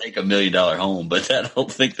wouldn't take $1 million home, but I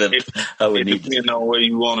don't think that I would need to. Depending on where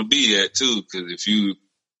you want to be at too, because if you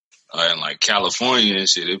are in like California and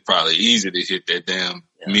shit, it's probably easy to hit that damn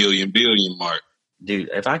million billion mark. Dude,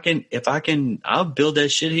 if I can, I'll build that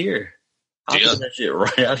shit here. I'll build that shit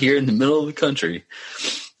right out here in the middle of the country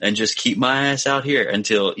and just keep my ass out here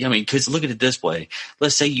until, because look at it this way.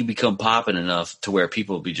 Let's say you become popping enough to where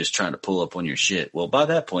people will be just trying to pull up on your shit. Well, by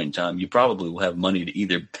that point in time, you probably will have money to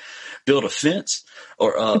either build a fence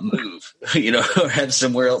or move, or have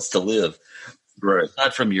somewhere else to live. Right.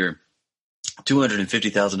 Aside from your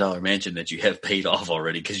 $250,000 mansion that you have paid off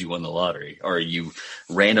already because you won the lottery, or you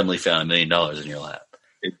randomly found $1 million in your lap.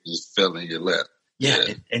 It just fell in your lap. Yeah.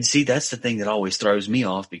 And see, that's the thing that always throws me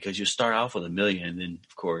off, because you start off with $1 million, and then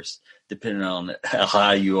of course, depending on how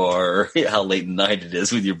high you are or how late in the night it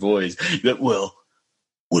is with your boys, you're like, well,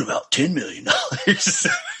 what about $10 million?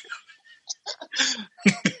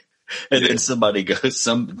 And then somebody goes,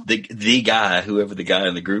 the guy, whoever the guy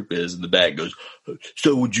in the group is in the back goes,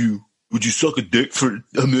 so would you suck a dick for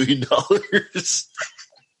 $1 million?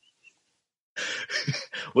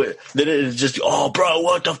 Then it's just, oh, bro,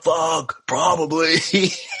 what the fuck? Probably.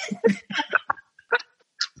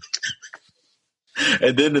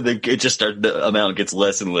 And then it just starts, the amount gets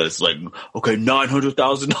less and less. Like, okay,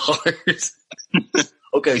 $900,000.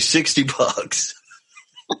 Okay, $60.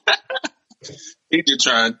 He just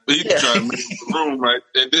trying to make the room right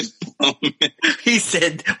at this moment. He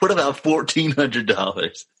said, what about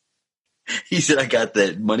 $1,400? He said, I got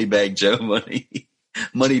that Moneybag Joe money,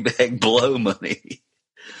 Moneybag Blow money.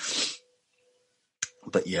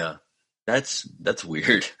 But yeah, that's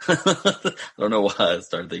weird. I don't know why I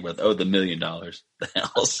started thinking about the $1 million, the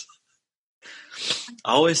house.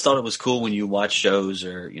 I always thought it was cool when you watch shows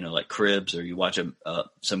or, like Cribs, or you watch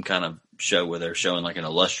some kind of show where they're showing like an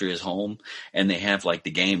illustrious home and they have like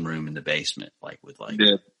the game room in the basement, like with like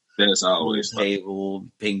that's always table,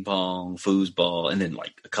 ping pong, foosball, and then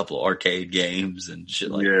like a couple of arcade games and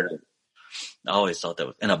shit like that. I always thought that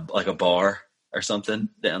was, and a bar or something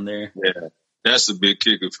down there. Yeah, that's a big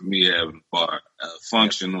kicker for me, having a bar, a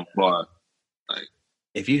functional bar. Like,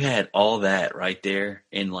 if you had all that right there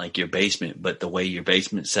in like your basement, but the way your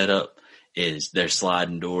basement's set up is there's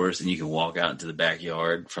sliding doors and you can walk out into the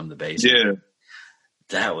backyard from the basement. Yeah.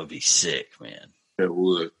 That would be sick, man. That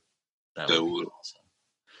would. That would. Awesome.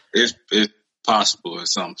 It's possible in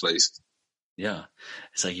some places. Yeah.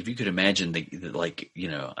 It's like, if you could imagine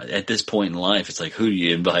at this point in life, it's like, who do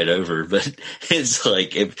you invite over? But it's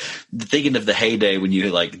like, if thinking of the heyday when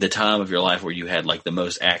you like the time of your life where you had like the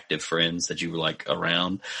most active friends that you were like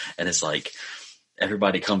around, and it's like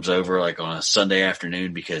everybody comes over like on a Sunday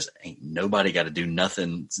afternoon because ain't nobody got to do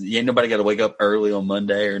nothing. Ain't nobody got to wake up early on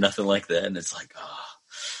Monday or nothing like that. And it's like,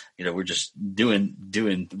 we're just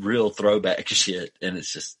doing real throwback shit. And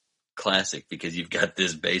it's just classic because you've got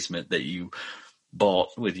this basement that you bought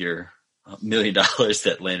with your $1 million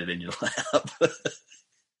that landed in your lap.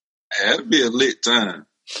 That'd be a lit time.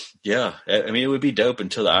 Yeah. I mean, it would be dope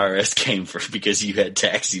until the IRS came because you had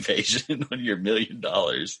tax evasion on your $1 million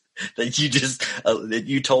that you just, that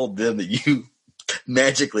you told them that you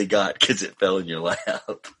magically got because it fell in your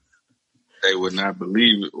lap. They would not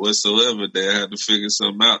believe it whatsoever. They had to figure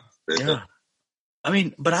something out. Yeah. I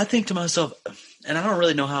mean, but I think to myself, and I don't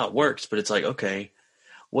really know how it works, but it's like, okay,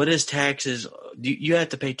 what is taxes? Do you have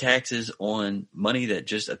to pay taxes on money that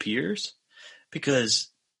just appears? Because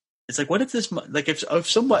it's like, what if this, like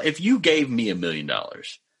if you gave me $1 million,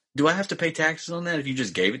 do I have to pay taxes on that if you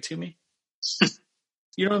just gave it to me?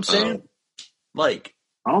 You know what I'm saying? Like,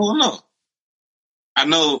 I don't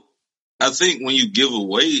know. I think when you give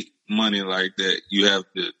away money like that, you have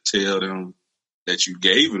to tell them that you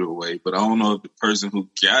gave it away, but I don't know if the person who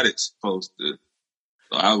got it's supposed to.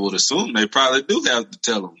 So I would assume they probably do have to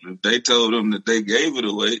tell them if they told them that they gave it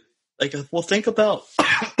away. Like, well, think about,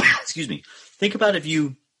 excuse me, think about if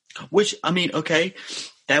you, which, I mean, okay,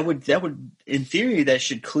 that would, in theory, that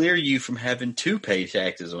should clear you from having to pay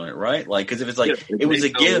taxes on it, right? Like, because if it's like, it was a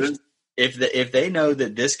gift, if they know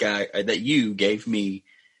that this guy, that you gave me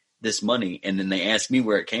this money and then they ask me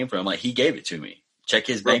where it came from, like, he gave it to me. Check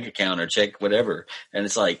his bank account or check whatever. And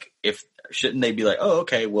it's like, shouldn't they be like, oh,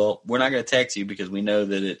 okay, well, we're not going to tax you because we know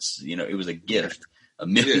that it's, it was a gift,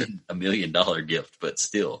 $1 million gift, but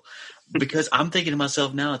still. Because I'm thinking to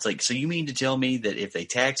myself now, it's like, so you mean to tell me that if they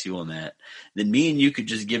tax you on that, then me and you could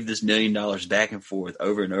just give this $1 million back and forth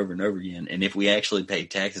over and over and over again, and if we actually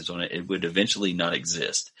paid taxes on it, it would eventually not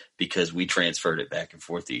exist because we transferred it back and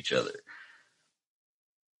forth to each other.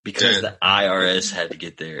 Because the IRS had to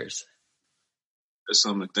get theirs. That's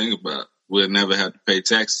something to think about. We'll never have to pay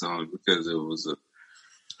taxes on it because it was a...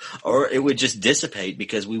 Or it would just dissipate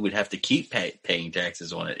because we would have to keep paying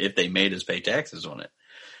taxes on it if they made us pay taxes on it.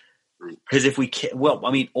 Because if we can't, well,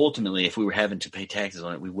 I mean, ultimately, if we were having to pay taxes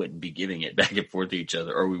on it, we wouldn't be giving it back and forth to each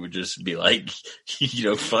other, or we would just be like,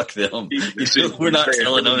 fuck them. We're not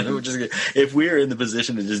telling them. We're just if we're in the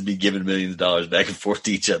position to just be giving millions of dollars back and forth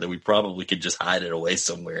to each other, we probably could just hide it away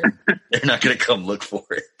somewhere. They're not going to come look for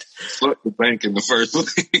it. Fuck the bank in the first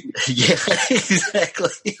place. Yeah,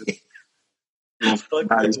 exactly. I'm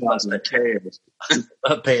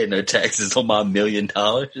not paying no taxes on my $1 million,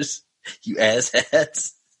 you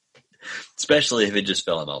asshats. Especially if it just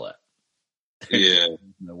fell in all that. Yeah.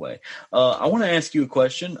 No way. I want to ask you a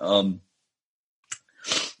question.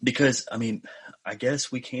 Because, I mean, I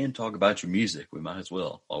guess we can talk about your music. We might as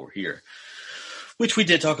well while we're here. Which we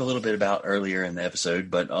did talk a little bit about earlier in the episode,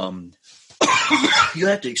 but you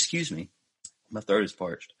have to excuse me. My throat is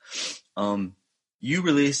parched. You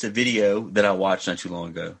released a video that I watched not too long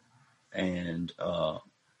ago. And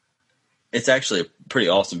it's actually a pretty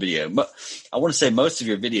awesome video. But I want to say most of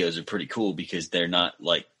your videos are pretty cool because they're not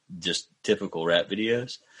like just typical rap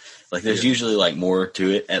videos. Like there's usually like more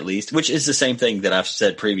to it at least, which is the same thing that I've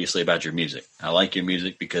said previously about your music. I like your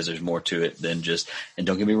music because there's more to it than just, and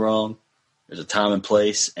don't get me wrong, there's a time and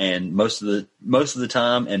place, and most of the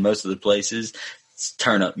time and most of the places it's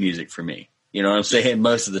turn up music for me. You know what I'm saying?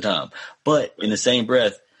 Most of the time. But in the same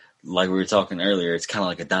breath, like we were talking earlier, it's kind of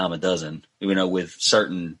like a dime a dozen, with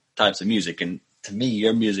certain types of music. And to me,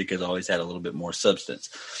 your music has always had a little bit more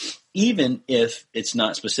substance, even if it's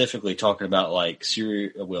not specifically talking about like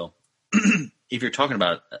serious. Well, if you're talking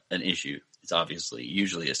about an issue, it's obviously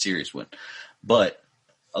usually a serious one, but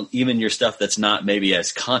even your stuff that's not maybe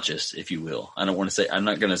as conscious, if you will. I don't want to say, I'm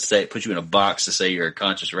not going to say, put you in a box to say you're a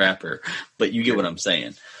conscious rapper, but you get what I'm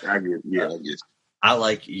saying. I get. I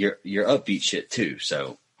like your upbeat shit too.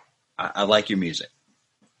 So I like your music.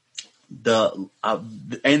 And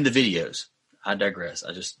the videos. I digress.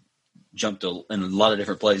 I just jumped in a lot of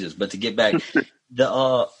different places. But to get back,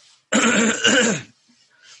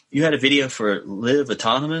 you had a video for Live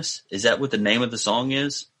Autonomous. Is that what the name of the song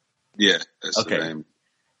is? Yeah, that's okay. The name.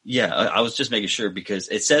 Yeah, I was just making sure because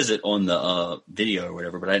it says it on the video or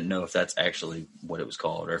whatever, but I didn't know if that's actually what it was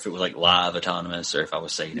called or if it was like Live Autonomous or if I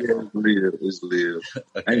was saying it wrong. It's Live.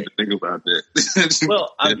 Okay. I didn't think about that.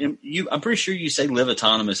 Well, I'm pretty sure you say Live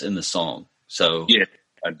Autonomous in the song. So yeah,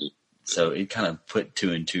 I do. So it kind of put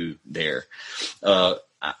 2 and 2 there.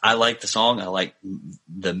 I like the song. I like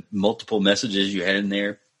the multiple messages you had in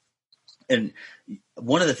there. And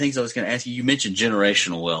one of the things I was going to ask you, you mentioned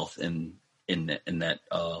generational wealth in that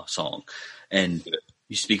song, and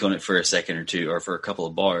you speak on it for a second or two, or for a couple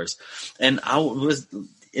of bars. And I was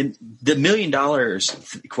in the $1 million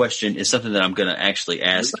question is something that I'm going to actually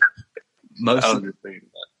ask most. I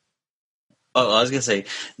was going to say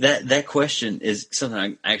that question is something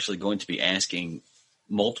I'm actually going to be asking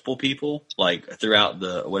multiple people, like throughout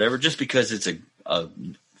the whatever, just because it's a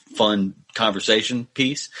fun conversation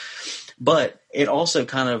piece. But it also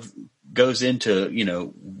kind of goes into,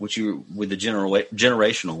 what you with the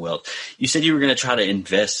generational wealth. You said you were going to try to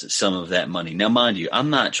invest some of that money. Now, mind you, I'm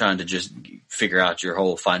not trying to just figure out your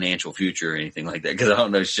whole financial future or anything like that because I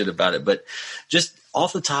don't know shit about it. But just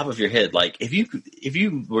off the top of your head, like if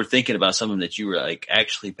you were thinking about something that you were like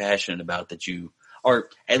actually passionate about, that you are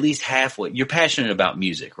at least halfway, you're passionate about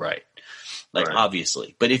music, right? Like, right.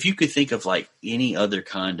 Obviously, but if you could think of like any other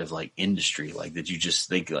kind of like industry, like that you just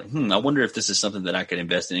think like, I wonder if this is something that I could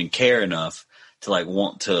invest in and care enough to like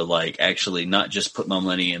want to like actually not just put my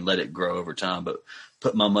money and let it grow over time, but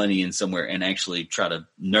put my money in somewhere and actually try to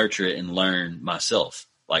nurture it and learn myself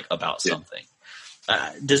like about something.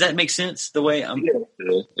 Does that make sense the way I'm?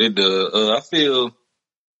 Yeah, it does. I feel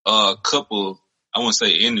a couple, I won't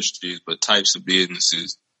say industries, but types of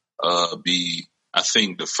businesses I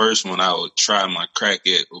think the first one I would try my crack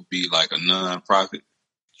at would be like a non-profit.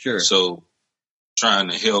 Sure. So trying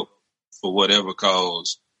to help for whatever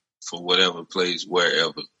cause, for whatever place,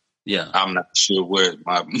 wherever. Yeah. I'm not sure where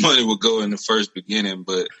my money would go in the first beginning,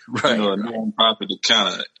 but a non-profit to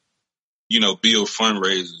kind of, build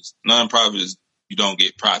fundraisers. Non-profit is you don't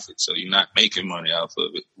get profit, so you're not making money off of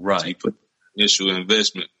it. Right. So you put initial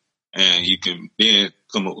investment and you can then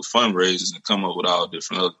come up with fundraisers and come up with all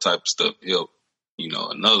different other type of stuff to help,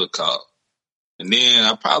 another cause. And then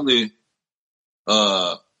I probably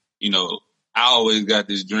you know, I always got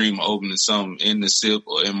this dream of opening something in the SIP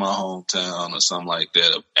or in my hometown or something like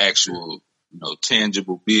that, of actual, you know,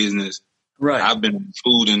 tangible business. Right. I've been in the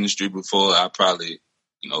food industry before. I probably,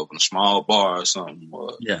 you know, open a small bar or something,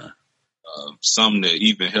 or something that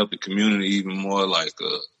even help the community even more, like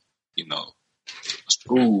you know, a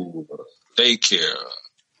school, daycare,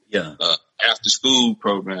 after school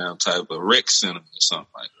program type of rec center or something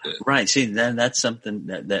like that. Right. See, that's something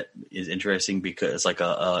that is interesting, because like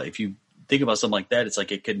if you think about something like that, it's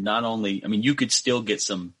like it could not only, I mean, you could still get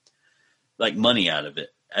some like money out of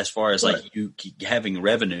it as far as like you having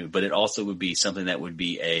revenue, but it also would be something that would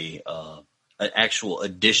be an actual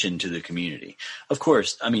addition to the community. Of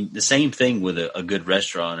course, I mean, the same thing with a good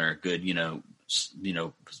restaurant or a good, you know,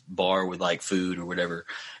 bar with like food or whatever.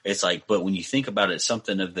 It's like, but when you think about it,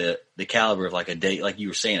 something of the caliber of like a day, like you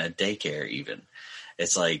were saying, a daycare even,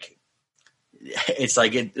 it's like,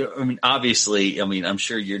 I mean, obviously, I mean, I'm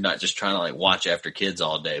sure you're not just trying to like watch after kids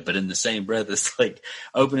all day, but in the same breath, it's like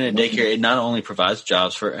opening a daycare. It not only provides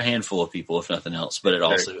jobs for a handful of people, if nothing else, but it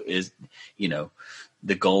also is, you know,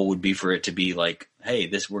 the goal would be for it to be like,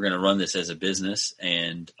 hey, we're going to run this as a business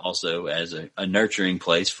and also as a nurturing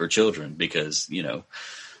place for children, because, you know,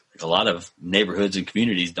 a lot of neighborhoods and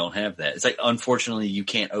communities don't have that. It's like, unfortunately, you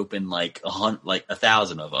can't open like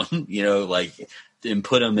 1,000 of them, you know, like, and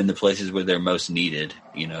put them in the places where they're most needed,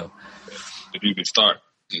 you know. If you can start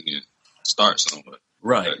somewhere.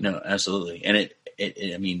 Right. No, absolutely. And it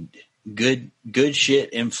I mean, good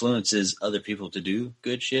shit influences other people to do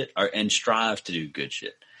good shit and strive to do good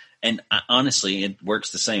shit. And honestly, it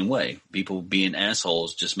works the same way. People being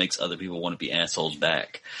assholes just makes other people want to be assholes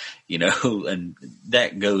back, you know, and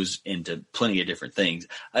that goes into plenty of different things.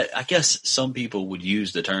 I guess some people would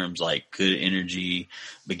use the terms like good energy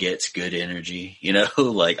begets good energy, you know,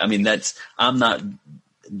 like, I mean, I'm not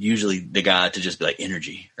usually the guy to just be like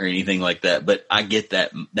energy or anything like that, but I get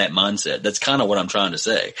that mindset. That's kind of what I'm trying to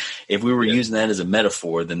say. If we were using that as a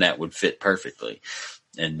metaphor, then that would fit perfectly.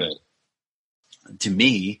 And to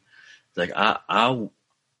me, like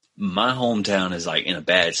my hometown is like in a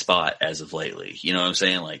bad spot as of lately. You know what I'm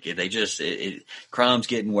saying? Like crime's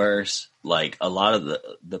getting worse. Like a lot of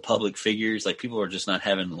the public figures, like people are just not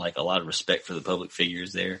having like a lot of respect for the public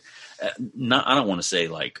figures there. I don't want to say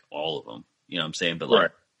like all of them, you know what I'm saying? But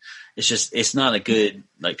like, it's not a good,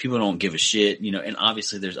 like people don't give a shit, you know, and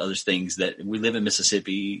obviously there's other things that we live in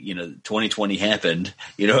Mississippi, you know, 2020 happened,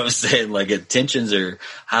 you know what I'm saying? Like tensions are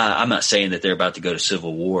high. I'm not saying that they're about to go to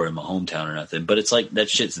civil war in my hometown or nothing, but it's like that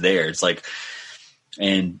shit's there. It's like,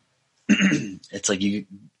 and it's like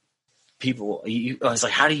it's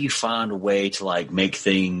like, how do you find a way to like make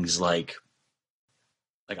things like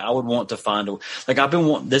I would want to find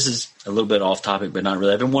this is a little bit off topic, but not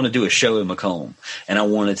really. I've been wanting to do a show in Macomb, and I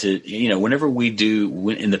wanted to, you know, whenever we do,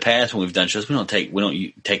 in the past when we've done shows, we don't take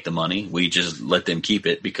the money. We just let them keep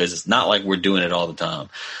it, because it's not like we're doing it all the time.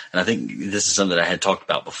 And I think this is something that I had talked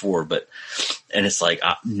about before, and it's like,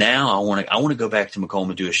 now I want to go back to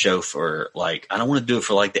Macomb and do a show for like, I don't want to do it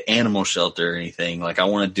for like the animal shelter or anything. Like I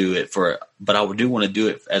want to do it but I do want to do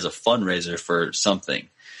it as a fundraiser for something.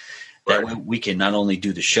 That way we can not only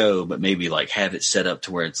do the show, but maybe like have it set up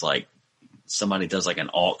to where it's like somebody does like an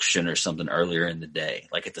auction or something earlier in the day,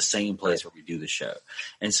 like at the same place where we do the show.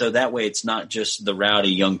 And so that way it's not just the rowdy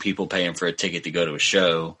young people paying for a ticket to go to a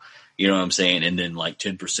show, you know what I'm saying? And then like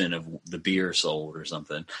 10% of the beer sold or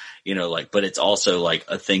something, you know, like, but it's also like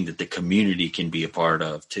a thing that the community can be a part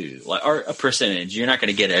of too, like, or a percentage. You're not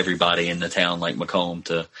going to get everybody in the town like Macomb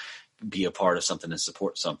to be a part of something and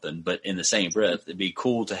support something, but in the same breath, it'd be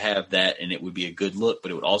cool to have that, and it would be a good look, but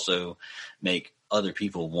it would also make other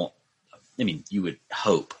people you would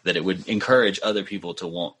hope that it would encourage other people to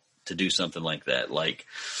want to do something like that. Like,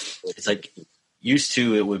 it's like used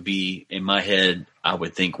to, it would be in my head, I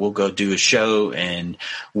would think we'll go do a show and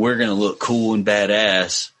we're going to look cool and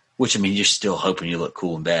badass. Which, I mean, you're still hoping you look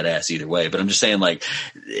cool and badass either way. But I'm just saying, like,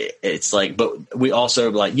 it's like, but we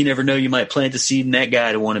also, like, you never know, you might plant the seed in that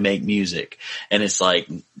guy to want to make music. And it's like,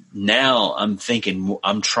 now I'm thinking,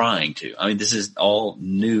 I'm trying to. I mean, this is all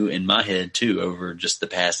new in my head, too, over just the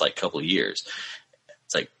past, like, couple of years.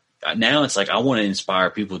 It's like, now it's like, I want to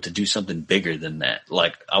inspire people to do something bigger than that.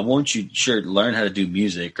 Like, I want you, sure, to learn how to do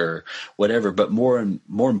music or whatever, but more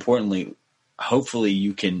importantly, hopefully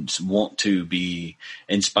you can want to be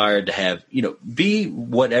inspired to have, you know, be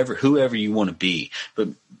whoever you want to be, but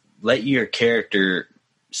let your character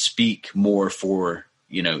speak more for,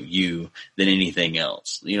 you know, you than anything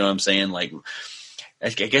else. You know what I'm saying? Like, I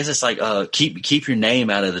guess it's like keep your name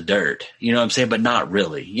out of the dirt. You know what I'm saying? But not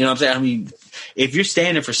really. You know what I'm saying? I mean, if you're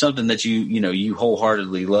standing for something that you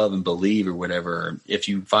wholeheartely love and believe or whatever, or if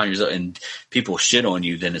you find yourself and people shit on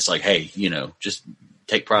you, then it's like, hey, just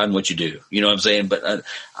take pride in what you do. You know what I'm saying? But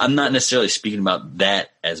I'm not necessarily speaking about that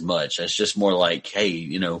as much. It's just more like,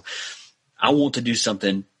 hey, I want to do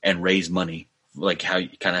something and raise money, like how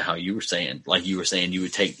you were saying. Like you were saying you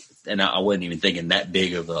would take, and I wasn't even thinking that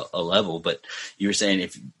big of a level, but you were saying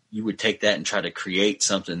if you would take that and try to create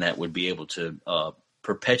something that would be able to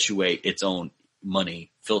perpetuate its own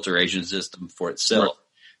money filtration system for itself. Right.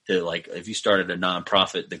 To like, if you started a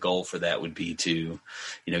nonprofit, the goal for that would be to,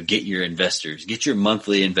 get your investors, get your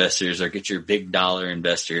monthly investors or get your big dollar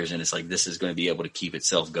investors. And it's like, this is going to be able to keep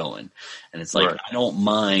itself going. And it's like, right. I don't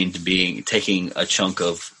mind taking a chunk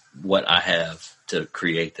of what I have to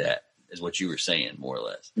create that, is what you were saying, more or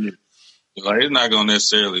less. Like, it's not going to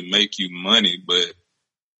necessarily make you money, but,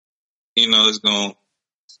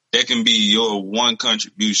 that can be your one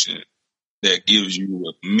contribution that gives you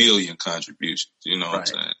 1 million contributions. You know what I'm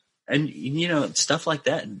saying? And, stuff like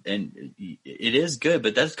that. And it is good,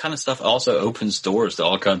 but that kind of stuff also opens doors to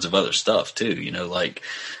all kinds of other stuff too.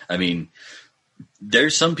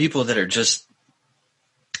 There's some people that are just,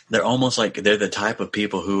 they're almost like they're the type of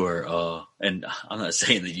people who are, and I'm not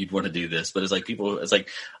saying that you'd want to do this, but it's like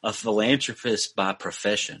a philanthropist by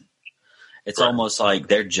profession. It's right. Almost like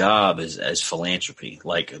their job is as philanthropy.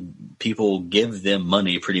 Like people give them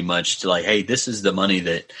money pretty much to like, hey, this is the money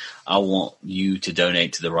that I want you to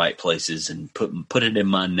donate to the right places and put it in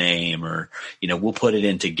my name, or, we'll put it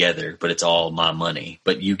in together, but it's all my money,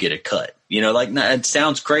 but you get a cut. It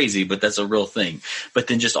sounds crazy, but that's a real thing. But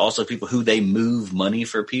then just also people who they move money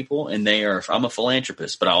for people, and I'm a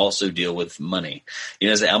philanthropist, but I also deal with money.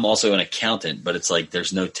 I'm also an accountant, but it's like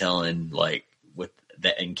there's no telling like what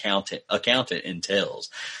that accountant entails.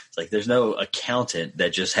 It's like there's no accountant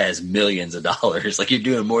that just has millions of dollars. Like you're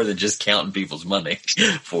doing more than just counting people's money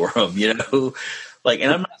for them, Like,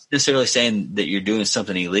 and I'm not necessarily saying that you're doing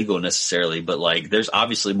something illegal necessarily, but like there's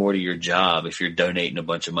obviously more to your job if you're donating a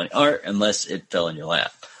bunch of money, or unless it fell in your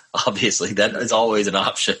lap. Obviously, that is always an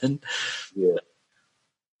option. Yeah.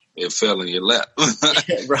 It fell in your lap.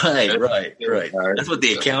 Right. That's what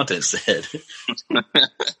the accountant said.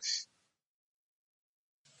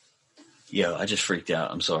 Yo, I just freaked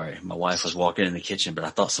out. I'm sorry. My wife was walking in the kitchen, but I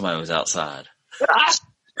thought somebody was outside.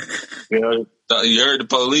 You heard the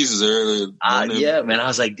police earlier. Yeah, man. I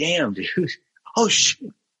was like, damn, dude. Oh,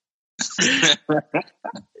 shit. Yeah,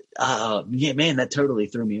 man, that totally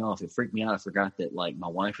threw me off. It freaked me out. I forgot that, like, my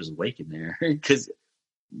wife was awake in there. Because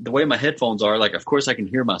the way my headphones are, like, of course I can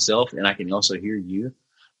hear myself and I can also hear you.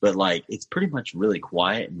 But, like, it's pretty much really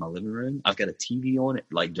quiet in my living room. I've got a TV on it,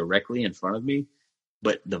 like, directly in front of me,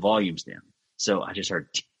 but the volume's down. So I just heard,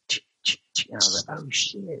 and I was like, oh,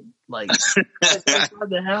 shit. Like, outside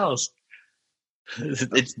the house.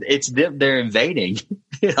 It's them. They're invading.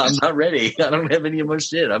 I'm not ready. I don't have any of my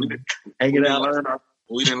shit. I'm hanging out.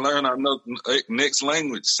 We didn't learn our next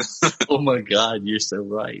language. Oh my God, you're so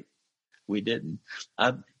right. We didn't.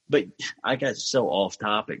 But I got so off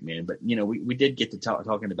topic, man. But we did get to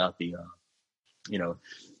talking about the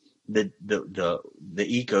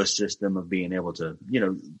ecosystem of being able to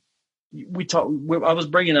I was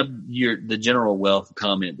bringing up the general wealth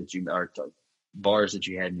comment that you are bars that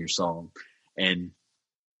you had in your song. And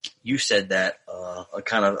you said that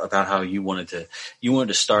kind of about how you wanted to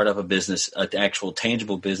start up a business, an actual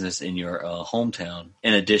tangible business in your hometown,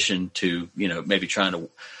 in addition to maybe trying to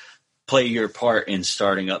play your part in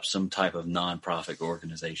starting up some type of nonprofit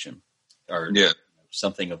organization or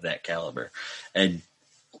something of that caliber. And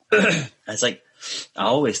it's like I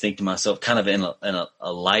always think to myself, kind of in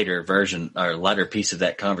a lighter version or lighter piece of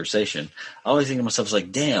that conversation, I always think to myself, it's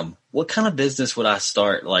like, damn, what kind of business would I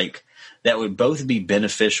start like? That would both be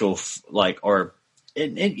beneficial, or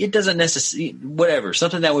it doesn't necessarily, whatever,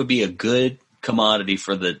 something that would be a good commodity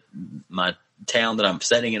for my town that I'm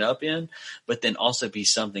setting it up in, but then also be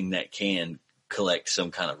something that can collect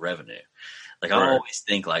some kind of revenue. Like right. I always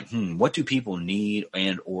think like, what do people need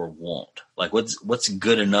and or want? Like what's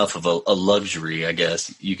good enough of a luxury, I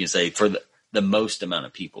guess you can say, for the most amount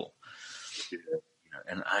of people. Yeah.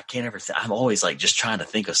 And I can't ever I'm always like just trying to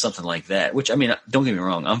think of something like that, which I mean, don't get me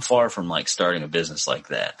wrong. I'm far from like starting a business like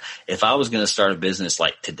that. If I was going to start a business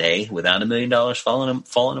like today without $1 million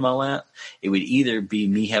falling in my lap, it would either be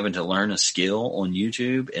me having to learn a skill on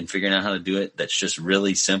YouTube and figuring out how to do it. That's just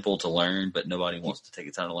really simple to learn, but nobody wants to take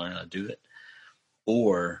the time to learn how to do it.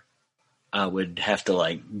 Or I would have to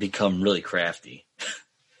like become really crafty.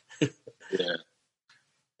 Yeah.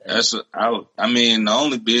 I mean, the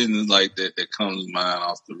only business like that comes to mind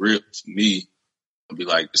off the rip for me would be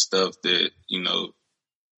like the stuff that, you know,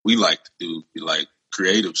 we like to do, be like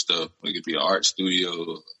creative stuff. It could be an art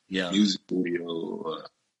studio, music studio,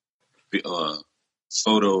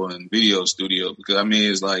 photo and video studio. Because I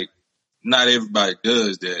mean, it's like not everybody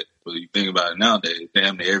does that. But you think about it nowadays,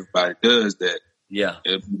 damn near everybody does that. Yeah,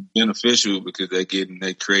 it's beneficial because they're getting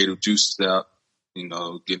their creative juices out. You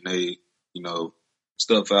know, getting their, you know,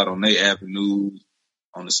 stuff out on their avenues.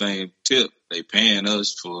 On the same tip, they paying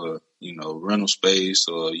us for, you know, rental space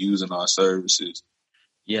or using our services.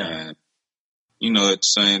 Yeah. And, you know, at the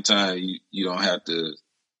same time, you don't have to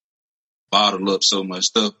bottle up so much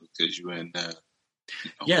stuff because you're in there.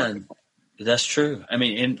 You know, working. That's true. I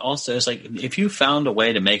mean, and also it's like if you found a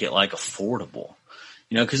way to make it like affordable,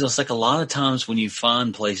 you know, because it's like a lot of times when you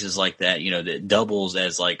find places like that, you know, that doubles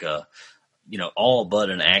as like a, you know, all but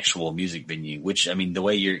an actual music venue, which, I mean, the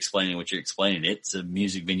way you're explaining what you're explaining, it's a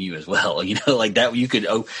music venue as well. You know, like that, you could,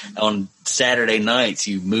 on Saturday nights,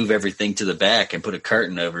 you move everything to the back and put a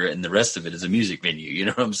curtain over it and the rest of it is a music venue. You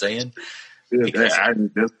know what I'm saying? Yeah, I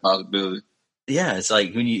think that's a possibility. Yeah. It's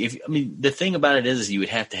like the thing about it is you would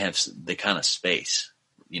have to have the kind of space,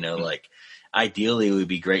 you know, like ideally it would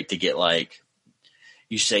be great to get like,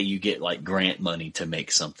 you say you get like grant money to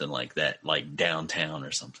make something like that, like downtown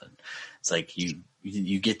or something. It's like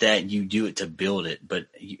you get that, you do it to build it, but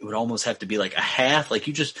it would almost have to be like a half, like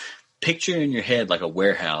you just picture in your head like a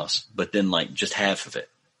warehouse, but then like just half of it.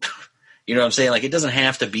 You know what I'm saying? Like it doesn't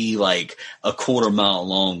have to be like a 1/4 mile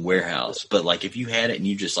long warehouse, but like if you had it and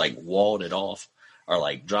you just like walled it off or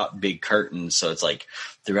like drop big curtains. So it's like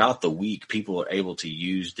throughout the week, people are able to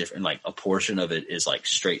use different, like a portion of it is like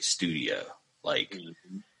straight studio, like,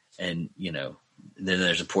 and you know, then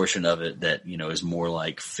there's a portion of it that, you know, is more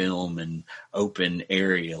like film and open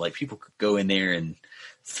area. Like people could go in there and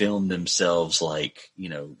film themselves, like, you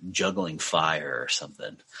know, juggling fire or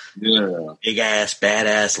something. Yeah. Big ass,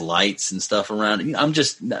 badass lights and stuff around. I'm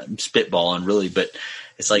just spitballing really, but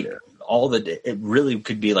it's like it really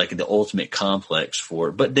could be like the ultimate complex for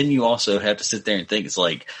it. But then you also have to sit there and think it's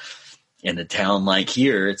like in a town like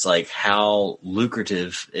here, it's like how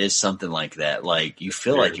lucrative is something like that? Like you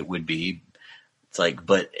feel like it would be. It's like,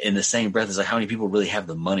 but in the same breath, it's like how many people really have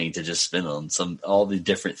the money to just spend on all the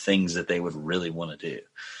different things that they would really want to do.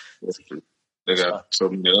 They got so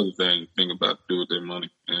many other things to think about to do with their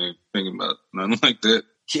money. And thinking about nothing like that.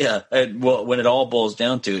 Yeah. And, well, when it all boils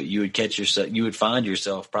down to it, you would find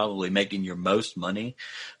yourself probably making your most money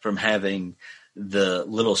from having the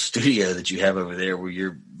little studio that you have over there where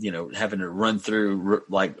you're, you know, having to run through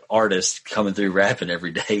like artists coming through rapping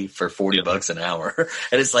every day for $40 an hour.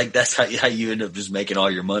 And it's like, that's how you end up just making all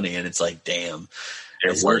your money. And it's like, damn.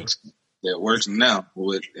 It works. It works now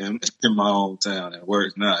in my hometown. It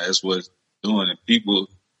works now. That's what's doing it. People,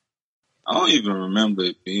 I don't even remember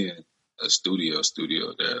it being a studio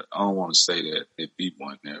there. I don't want to say that there people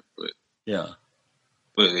in there, but yeah,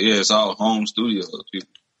 it's all home studios.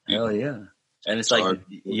 Hell yeah. And it's like,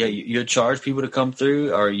 you charge people to come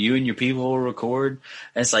through, or you and your people will record.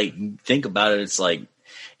 And it's like, think about it. It's like,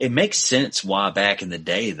 it makes sense why back in the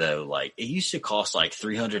day, though, like it used to cost like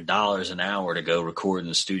 $300 an hour to go record in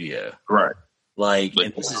the studio. Right. Like,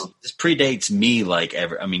 and this predates me, like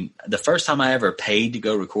ever. I mean, the first time I ever paid to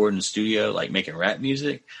go record in the studio, like making rap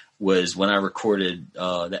music, was when I recorded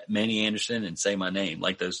that Manny Anderson and Say My Name,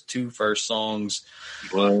 like those 2 first songs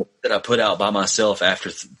that I put out by myself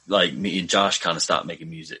after like me and Josh kind of stopped making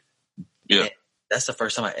music. Yeah, and that's the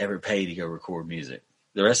first time I ever paid to go record music.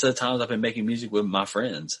 The rest of the times I've been making music with my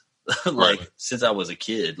friends, like since I was a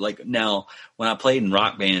kid. Like now, when I played in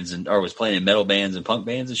rock bands or was playing in metal bands and punk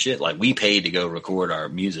bands and shit, like we paid to go record our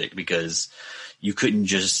music because you couldn't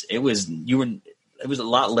just. It was a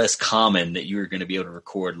lot less common that you were going to be able to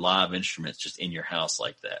record live instruments just in your house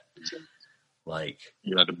like that. Like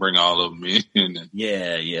you had to bring all of them in. And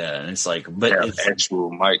and it's like, but have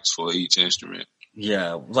actual mics for each instrument.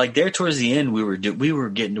 Yeah, like there towards the end, we were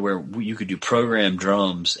getting to where you could do programmed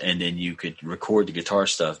drums, and then you could record the guitar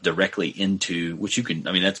stuff directly into which you can.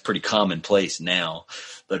 I mean, that's pretty commonplace now,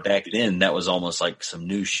 but back then that was almost like some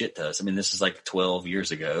new shit to us. I mean, this is like 12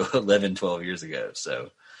 years ago. So,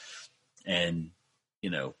 and you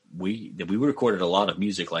know, we recorded a lot of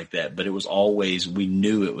music like that, but it was always, we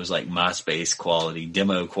knew it was like MySpace quality,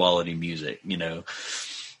 demo quality music, you know,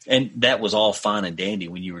 and that was all fine and dandy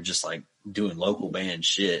when you were just like doing local band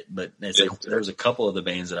shit. But it's like, there was a couple of the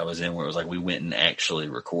bands that I was in where it was like, we went and actually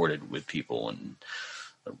recorded with people. And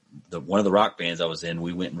one of the rock bands I was in,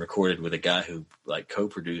 we went and recorded with a guy who like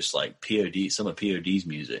co-produced like some of POD's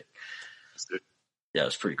music. Yeah, it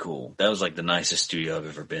was pretty cool. That was like the nicest studio I've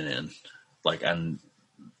ever been in. Like,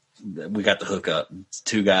 we got the hookup.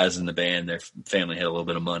 2 guys in the band, their family had a little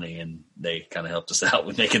bit of money, and they kind of helped us out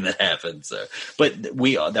with making that happen. So, but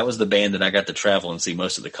that was the band that I got to travel and see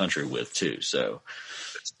most of the country with too. So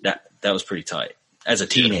that was pretty tight. As a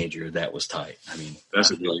teenager, that was tight. I mean,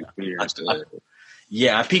 that's a good experience.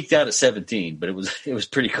 Yeah, I peaked out at 17, but it was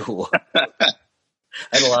pretty cool. I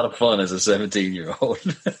had a lot of fun as a 17-year-old.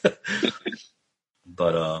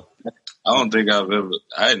 But I don't think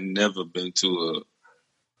I had never been to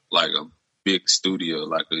a big studio,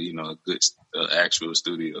 like a good actual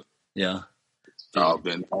studio. Yeah. I've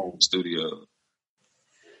been home studio.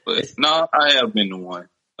 But no, I have been to one.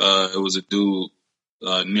 It was a dude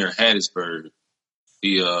near Hattiesburg.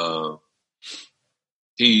 He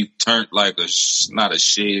turned like not a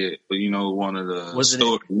shed, but one of the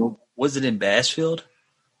stores. Was it in Bassfield?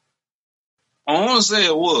 I want to say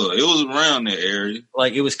it was. It was around that area.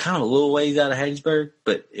 Like, it was kind of a little ways out of Hattiesburg,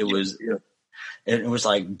 but it was, it was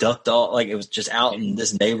like ducked off. Like, it was just out in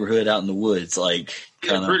this neighborhood, out in the woods. Like,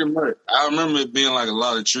 kinda. Yeah, pretty much. I remember it being like a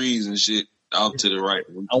lot of trees and shit out to the right.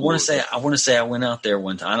 I want to say I went out there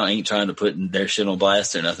one time. I ain't trying to put their shit on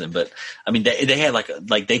blast or nothing, but I mean, they had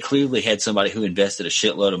like they clearly had somebody who invested a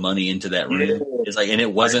shitload of money into that room. Yeah. It's like, and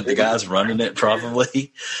it wasn't the guys running it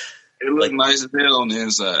probably. It looked nice as hell on the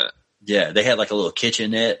inside. Yeah, they had like a little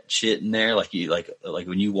kitchenette shit in there. Like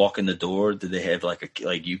when you walk in the door, did they have like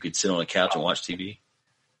you could sit on a couch and watch TV?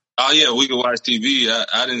 Oh yeah, we could watch TV.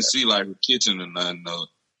 I didn't see like a kitchen or nothing though.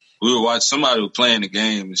 We would watch somebody was playing the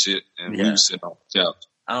game and shit, and we would sit on the couch.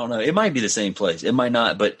 I don't know. It might be the same place. It might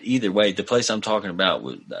not, but either way, the place I'm talking about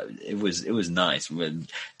was nice. When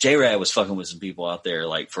J-Rad was fucking with some people out there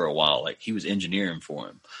like for a while. Like, he was engineering for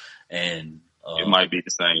him, and it might be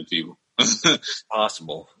the same people.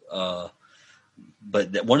 Possible.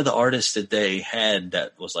 But one of the artists that they had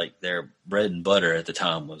that was like their bread and butter at the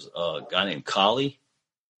time was a guy named Collie.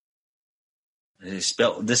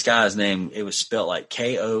 This guy's name, it was spelled like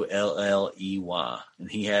Kolley, and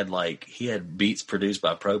he had beats produced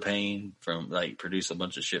by Propane produced a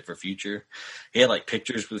bunch of shit for Future. He had like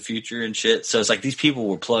pictures with Future and shit. So it's like these people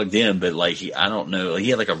were plugged in, but like I don't know, like he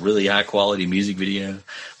had like a really high quality music video,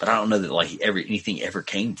 but I don't know that like anything ever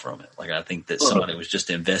came from it. Like, I think that somebody was just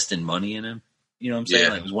investing money in him. You know what I'm saying?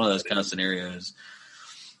 Like, it was one of those kind of scenarios.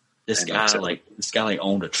 This guy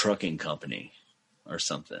owned a trucking company or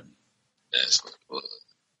something. That's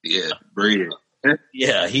brilliant.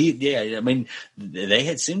 Yeah, I mean, they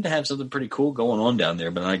had seemed to have something pretty cool going on down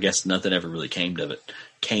there, but I guess nothing ever really came of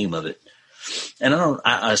it. And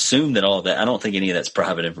I assume that all of that, I don't think any of that's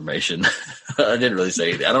private information. I didn't really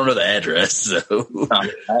say anything. I don't know the address, so. I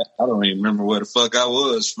don't even remember where the fuck I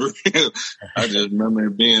was, for real. I just remember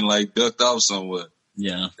it being like ducked off somewhere.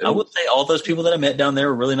 Yeah. I would say all those people that I met down there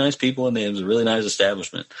were really nice people, and it was a really nice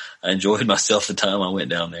establishment. I enjoyed myself the time I went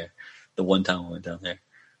down there. The one time I went down there.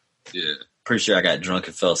 Yeah. Pretty sure I got drunk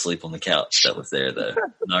and fell asleep on the couch that was there, though.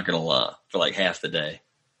 Not going to lie. For like half the day.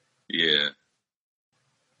 Yeah.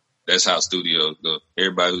 That's how studios go.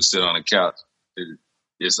 Everybody who sit on the couch,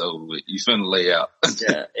 it's over with. You finna lay out.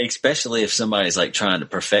 Yeah. Especially if somebody's like trying to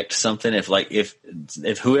perfect something. If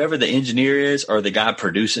whoever the engineer is or the guy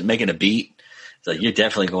producing, making a beat, it's like, you're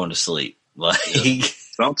definitely going to sleep. Like.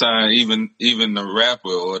 Sometimes even the rapper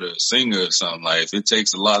or the singer or something, like, if it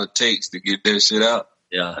takes a lot of takes to get that shit out,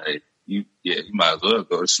 you might as well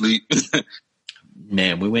go to sleep.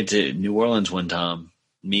 Man, we went to New Orleans one time.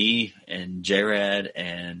 Me and J-Rad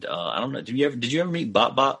and I don't know. Did you ever meet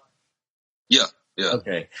Bop Bop? Yeah.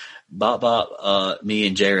 Okay, Bop Bop. Me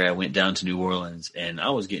and J-Rad went down to New Orleans, and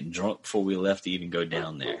I was getting drunk before we left to even go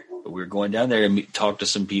down there. But we were going down there and talk to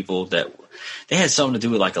some people that they had something to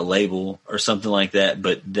do with like a label or something like that.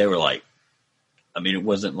 But they were like, I mean, it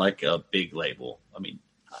wasn't like a big label. I mean,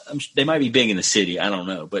 they might be big in the city. I don't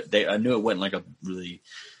know, but I knew it wasn't like a really.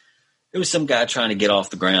 It was some guy trying to get off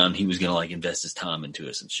the ground. He was going to like invest his time into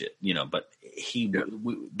us and shit, but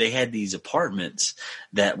they had these apartments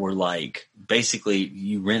that were like, basically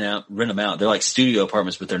you rent them out. They're like studio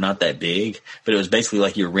apartments, but they're not that big, but it was basically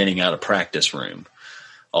like you're renting out a practice room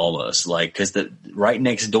almost, like, cause right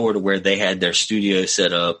next door to where they had their studio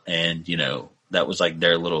set up. And, that was like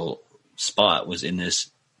their little spot was in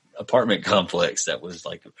this apartment complex that was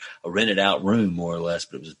like a rented out room more or less,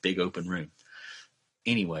 but it was a big open room.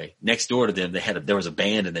 Anyway, next door to them, there was a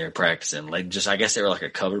band in there practicing. Like, I guess they were like a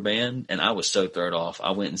cover band, and I was so thrown off. I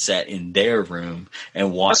went and sat in their room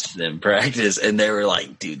and watched them practice, and they were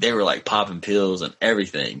like popping pills and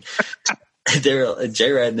everything.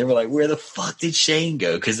 J-Rad, and they were like, where the fuck did Shane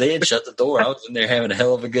go? Because they had shut the door. I was in there having a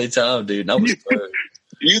hell of a good time, dude. And I was thrown.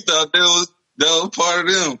 You thought That was part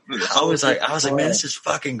of them. I was like, man, this is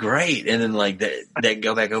fucking great. And then like they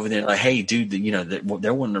go back over there, like, hey, dude, you know,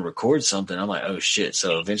 they're wanting to record something. I'm like, oh shit.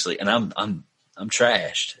 So eventually, and I'm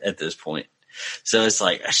trashed at this point. So it's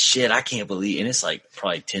like, shit, I can't believe, and it's like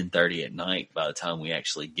probably 10:30 at night by the time we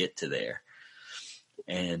actually get to there.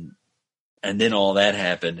 And then all that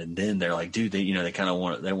happened, and then they're like, dude, they kind of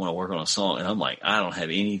want to work on a song, and I'm like, I don't have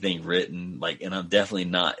anything written, like, and I'm definitely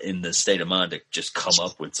not in the state of mind to just come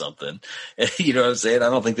up with something. You know what I'm saying? I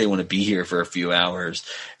don't think they want to be here for a few hours.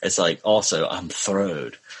 It's like, also, I'm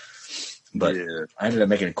throwed. But yeah. I ended up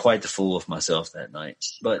making quite the fool of myself that night.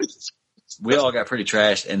 But we all got pretty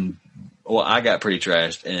trashed, and I got pretty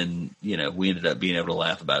trashed, and you know, we ended up being able to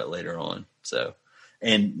laugh about it later on. So,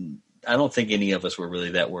 and I don't think any of us were really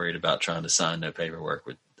that worried about trying to sign no paperwork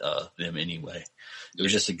with them anyway. It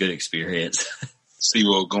was just a good experience. See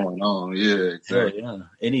what's going on. Yeah, exactly. Yeah.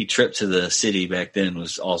 Any trip to the city back then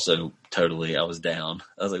was also totally, I was down.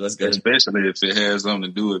 I was like, let's go. Especially if it has something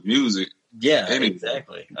to do with music. Yeah,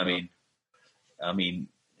 exactly. I mean, I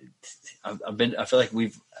feel like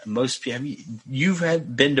you've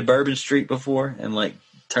been to Bourbon Street before and like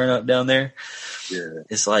turn up down there. Yeah.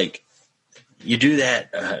 It's like, you do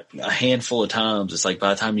that a handful of times. It's like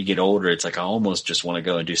by the time you get older, it's like I almost just want to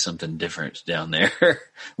go and do something different down there,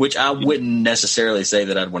 which I wouldn't necessarily say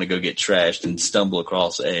that I'd want to go get trashed and stumble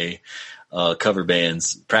across a cover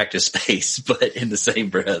band's practice space. But in the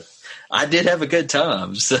same breath, I did have a good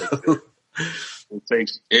time. So it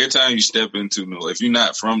takes every time you step into New Orleans, if you're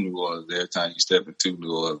not from New Orleans, every time you step into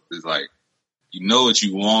New Orleans, it's like, you know what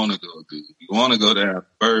you want to go do. You want to go down to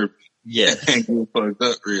Bourbon. Yeah. And get fucked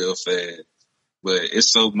up real fast. But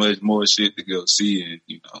it's so much more shit to go see and,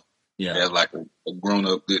 you know, have like a grown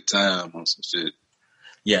up good time on some shit.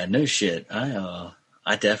 Yeah, no shit. I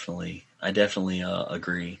definitely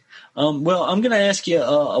agree. Well, I'm going to ask you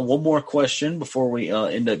one more question before we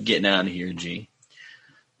end up getting out of here, G.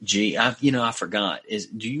 I forgot.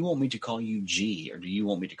 Do you want me to call you G or do you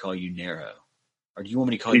want me to call you Nero? Or do you want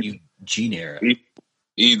me to call you G Nero?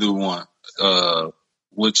 Either one.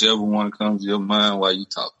 Whichever one comes to your mind while you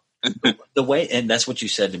talk. The way, and that's what you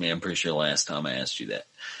said to me, I'm pretty sure last time I asked you that.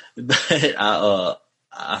 But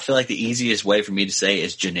I feel like the easiest way for me to say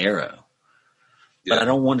is Gennaro. Yeah. But I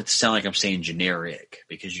don't want it to sound like I'm saying generic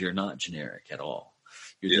because you're not generic at all.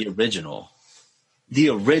 You're the original. The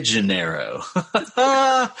Originaro.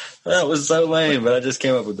 That was so lame, but I just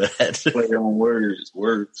came up with that. Play on words,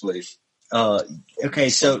 wordplay. Okay,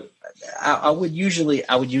 so I would usually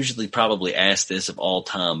probably ask this of all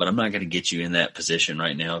time, but I'm not going to get you in that position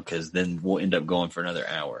right now because then we'll end up going for another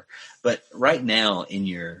hour. But right now in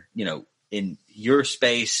your, in your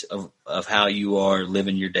space of how you are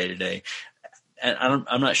living your day to day, and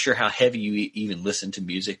I'm not sure how heavy you even listen to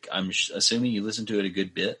music. I'm assuming you listen to it a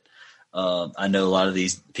good bit. I know a lot of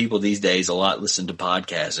these people these days listen to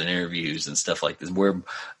podcasts and interviews and stuff like this. We're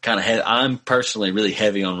kind of I'm personally really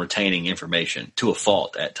heavy on retaining information to a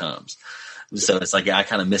fault at times. So it's like I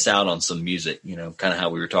kind of miss out on some music, kind of how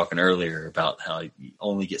we were talking earlier about how you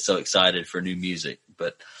only get so excited for new music.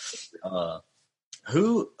 But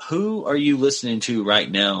who are you listening to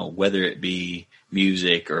right now, whether it be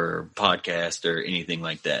music or podcast or anything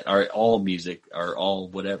like that, or all music or all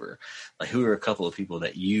whatever? Like, who are a couple of people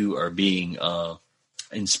that you are being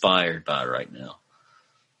inspired by right now?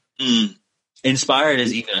 Inspired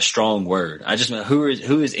is even a strong word. I just mean who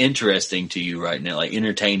is interesting to you right now, like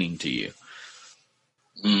entertaining to you?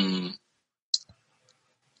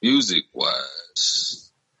 Music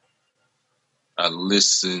wise, I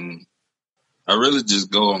really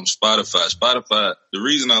just go on Spotify. Spotify, the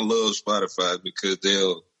reason I love Spotify is because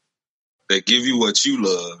they give you what you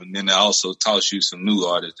love, and then they also toss you some new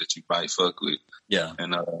artists that you might fuck with. Yeah.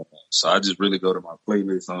 And so I just really go to my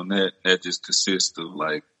playlist on that. That just consists of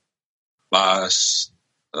like Bosch.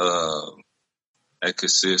 That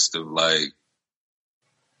consists of like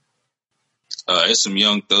it's some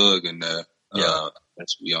Young Thug in there. Yeah.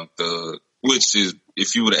 That's Young Thug. Which is,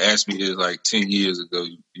 if you would have asked me this like 10 years ago,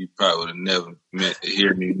 you probably would have never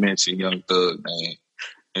hear me mention Young Thug name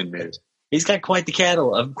in this. He's got quite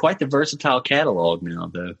the versatile catalog now,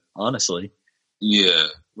 though, honestly. Yeah.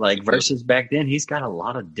 Like, versus back then, he's got a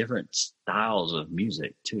lot of different styles of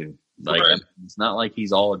music, too. Like, right. It's not like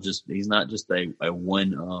he's not just a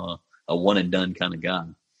one and done kind of guy.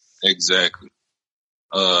 Exactly.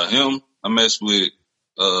 Him, I mess with,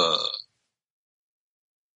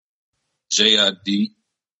 JID.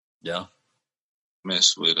 Yeah.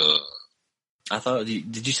 Mess with, I thought,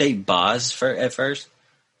 did you say Boz at first?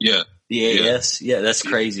 Yeah. The AS? Yeah, that's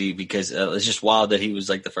crazy because it's just wild that he was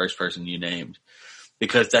like the first person you named.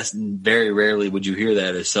 because that's very rarely would you hear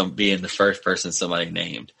that as being the first person somebody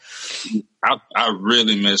named. I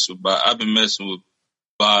really mess with Boz. I've been messing with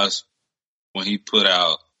Boz when he put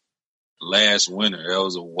out Last Winter. That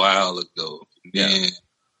was a while ago. Yeah.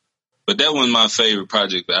 But that wasn't my favorite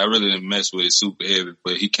project. But I really didn't mess with it super heavy.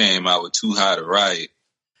 But he came out with Too High to Riot.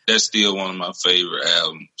 That's still one of my favorite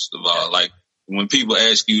albums of all. Like, when people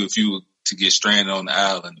ask you if you were to get stranded on the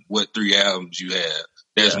island, what 3 albums you have,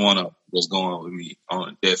 that's one of them that's going with me on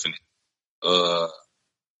a definite.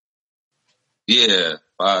 Yeah,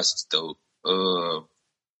 Boz is dope.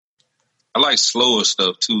 I like slower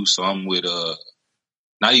stuff too, so I'm with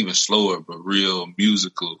not even slower, but real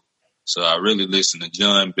musical. So I really listen to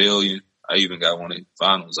John Bellion. I even got one of his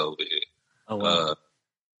finals over here. Oh wow.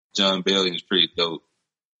 John Bellion's pretty dope.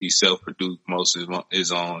 He self-produced most of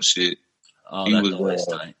his own shit. Oh, he that's was always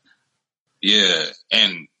tight. Yeah,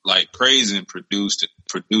 and like crazy and producing.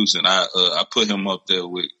 I put him up there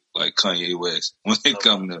with like Kanye West when it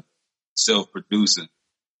comes to self-producing.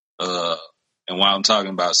 And while I'm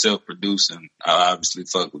talking about self-producing, I obviously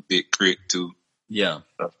fuck with Big Crit too. Yeah.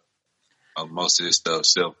 Most of his stuff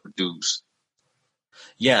self-produced.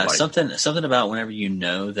 Yeah, Like, something about whenever you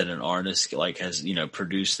know that an artist like has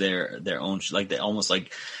produced their own, like they almost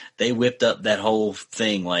like they whipped up that whole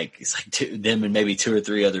thing, like it's like them and maybe 2 or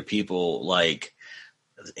 3 other people like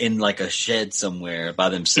in like a shed somewhere by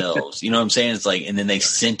themselves. You know what I'm saying? It's like, and then they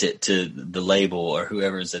sent it to the label or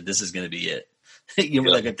whoever and said this is going to be it.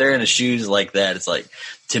 Like if they're in the shoes like that, it's like,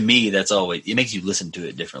 to me, that's always, it makes you listen to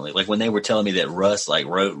it differently. Like when they were telling me that Russ like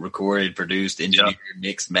wrote, recorded, produced, engineered,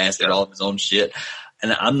 mixed, mastered all of his own shit.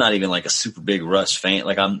 And I'm not even like a super big Russ fan.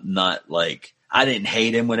 Like I'm not like, I didn't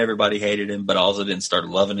hate him when everybody hated him, but I also didn't start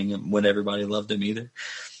loving him when everybody loved him either.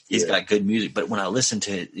 He's got good music. But when I listened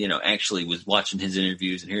to it, actually was watching his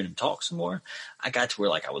interviews and hearing him talk some more, I got to where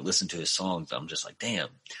like I would listen to his songs. I'm just like, damn,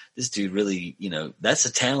 this dude really, that's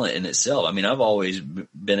a talent in itself. I mean, I've always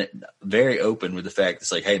been very open with the fact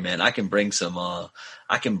it's like, hey man, I can bring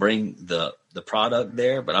I can bring the product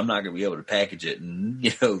there, but I'm not going to be able to package it. And,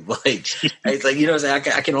 like, it's like,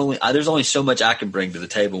 I can only, there's only so much I can bring to the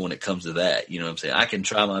table when it comes to that. You know what I'm saying? I can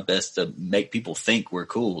try my best to make people think we're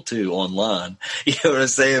cool too online. You know what I'm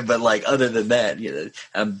saying? But like, other than that,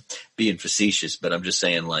 I'm being facetious, but I'm just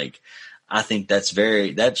saying like, I think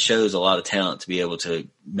that shows a lot of talent to be able to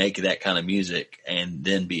make that kind of music and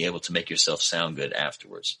then be able to make yourself sound good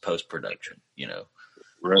afterwards, post-production,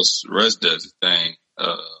 Russ does his thing.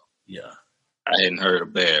 Yeah. I hadn't heard a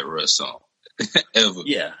bad Russ song ever.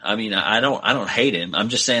 Yeah. I mean, I don't hate him. I'm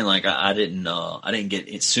just saying like, I didn't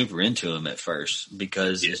get super into him at first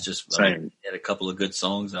because it's just, he had a couple of good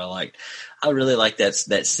songs that I liked. I really like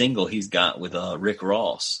that single he's got with Rick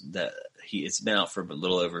Ross that it's been out for a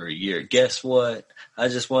little over a year. Guess what? I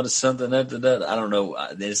just wanted something after that. I don't know.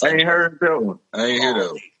 I ain't heard that one. I ain't heard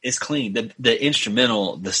that one. It's clean. The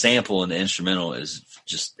instrumental, the sample in the instrumental is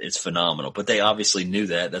just, it's phenomenal. But they obviously knew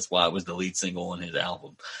that. That's why it was the lead single on his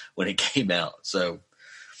album when it came out. So,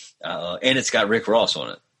 and it's got Rick Ross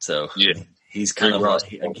on it. So he's kind of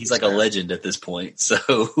he's like a legend at this point.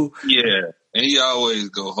 So yeah, and he always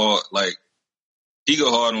go hard. Like, he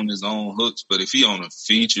go hard on his own hooks, but if he on a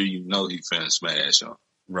feature, he finna smash on.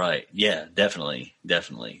 Right. Yeah, definitely.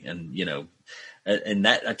 And, and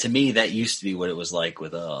that, to me, that used to be what it was like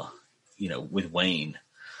with, with Wayne.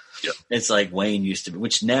 Yeah. It's like Wayne used to be,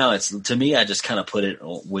 which now it's, to me, I just kind of put it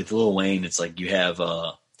with Lil Wayne. It's like you have,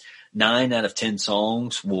 9 out of 10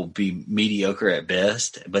 songs will be mediocre at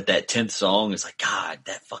best, but that 10th song is like, God,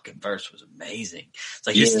 that fucking verse was amazing. It's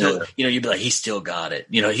like, he's still, you'd be like, he still got it.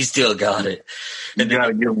 He still got it. And you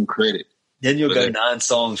gotta give him credit. Then you'll go 9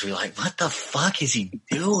 songs where you're like, what the fuck is he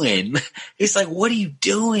doing? It's like, what are you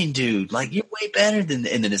doing, dude? Like, you're way better than,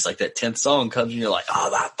 and then it's like that 10th song comes and you're like,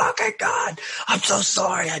 oh my fucking God, I'm so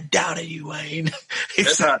sorry. I doubted you, Wayne.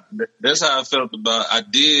 That's how I felt about,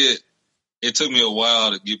 it took me a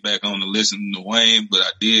while to get back on to listen to Wayne, but I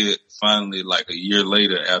did finally, like a year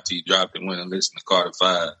later after he dropped it, went and listened to Carter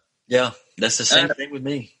 5. Yeah, that's the same thing with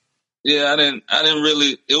me. Yeah, I didn't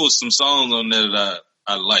really, it was some songs on there that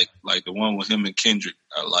I liked, like the one with him and Kendrick,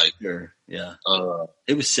 I liked. Sure, yeah.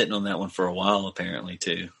 It was sitting on that one for a while, apparently,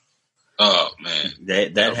 too. Oh,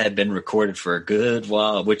 man. That had been recorded for a good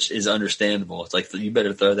while, which is understandable. It's like, you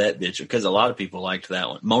better throw that bitch, because a lot of people liked that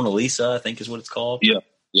one. Mona Lisa, I think is what it's called. Yeah.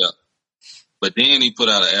 But then he put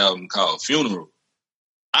out an album called Funeral.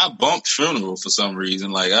 I bumped Funeral for some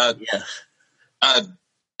reason. Like, I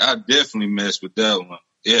definitely messed with that one.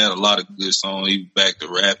 It had a lot of good songs. He was back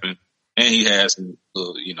to rapping. And he had some,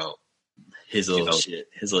 his little know, shit,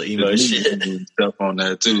 his little emo shit. And stuff on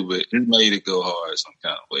that too, but it made it go hard some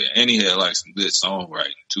kind of way. And he had like some good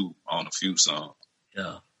songwriting too on a few songs.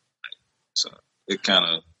 Yeah. So it kind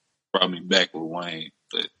of brought me back with Wayne.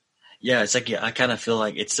 But yeah, it's like, yeah, I kind of feel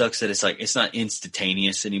like it sucks that it's like, it's not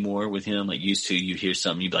instantaneous anymore with him. Like used to, you'd hear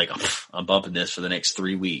something, you'd be like, oh, I'm bumping this for the next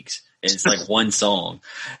 3 weeks. And it's like one song.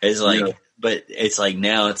 It's like, yeah. But it's like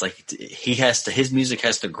now it's like his music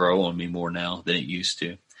has to grow on me more now than it used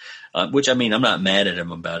to. Which, I mean, I'm not mad at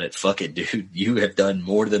him about it. Fuck it, dude. You have done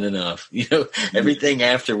more than enough. You know, everything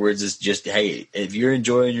afterwards is just, hey, if you're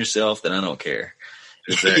enjoying yourself, then I don't care.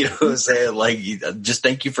 Exactly. You know what I'm saying? Like, just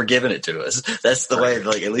thank you for giving it to us. That's the way,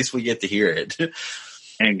 like, at least we get to hear it.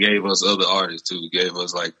 And gave us other artists, too. Gave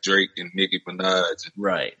us, like, Drake and Nicki Minaj.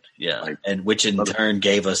 Right, yeah. Like, and which in turn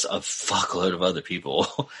gave us a fuckload of other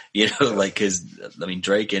people. You know, like, because, I mean,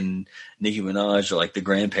 Drake and Nicki Minaj are like the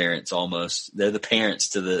grandparents almost. They're the parents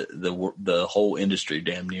to the whole industry,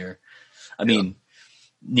 damn near. I mean,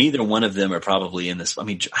 neither one of them are probably in this. I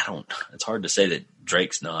mean, it's hard to say that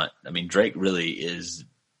Drake's not. I mean, Drake really is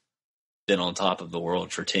been on top of the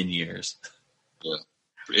world for 10 years. Yeah.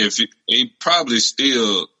 If he probably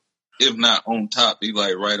still, if not on top, he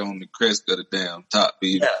like right on the crest of the damn top.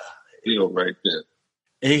 He's still right there.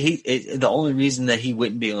 The only reason that he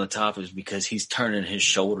wouldn't be on top is because he's turning his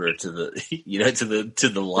shoulder to the, to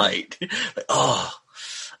the light. Like, oh,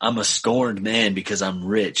 I'm a scorned man because I'm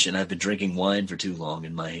rich and I've been drinking wine for too long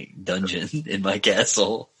in my dungeon, in my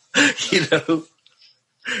castle, you know,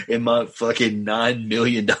 in my fucking $9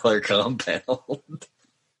 million compound.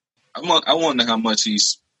 I wonder how much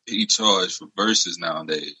he charged for verses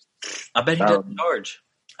nowadays. I bet he doesn't charge.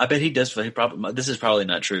 I bet he does. This is probably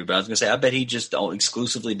not true, but I was gonna say I bet he just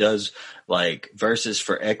exclusively does like verses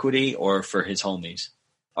for equity or for his homies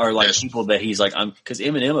or like people that he's like. Because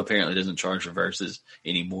Eminem apparently doesn't charge for verses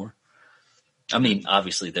anymore. I mean,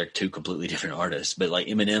 obviously they're two completely different artists, but like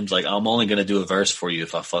Eminem's like, I'm only gonna do a verse for you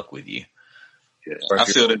if I fuck with you. Yeah, I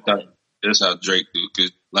feel that's how Drake do.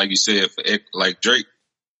 Because like you said, like Drake.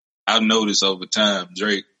 I've noticed over time,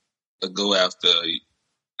 Drake will go after,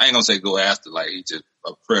 I ain't gonna say go after, like he's just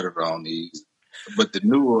a predator on these, but the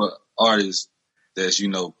newer artists that's, you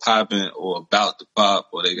know, popping or about to pop,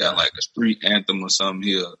 or they got like a street anthem or something,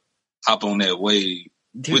 he'll hop on that wave,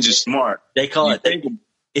 which is smart. They call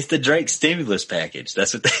it's the Drake stimulus package.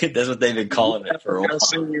 That's what they've been calling it for a while.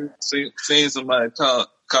 I've seen somebody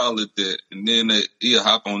call it that, and then he'll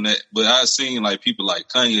hop on that, but I've seen like people like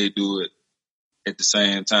Kanye do it. At the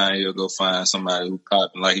same time, he'll go find somebody who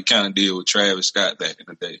popping, like he kind of did with Travis Scott back in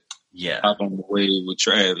the day. Yeah. Hop on the wave with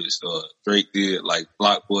Travis, or Drake did like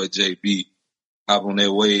Block Boy JB. Hop on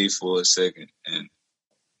that wave for a second and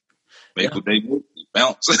make what they do,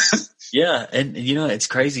 bounce. Yeah, and you know, it's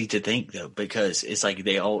crazy to think though, because it's like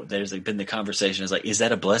there's like been the conversation is like, is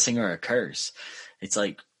that a blessing or a curse? It's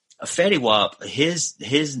like, Fetty Wap, his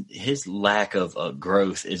lack of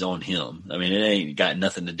growth is on him. I mean, it ain't got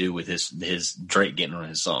nothing to do with his Drake getting on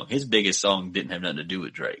his song. His biggest song didn't have nothing to do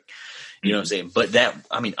with Drake. You know what I'm saying? But that,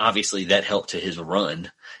 I mean, obviously that helped to his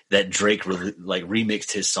run. That Drake like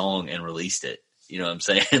remixed his song and released it. You know what I'm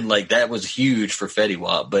saying? Like that was huge for Fetty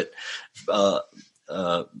Wap. But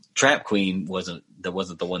Trap Queen wasn't the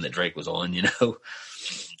one that Drake was on. You know,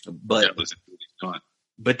 but that wasn't what he's doing.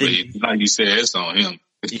 But then, like you said, it's on him.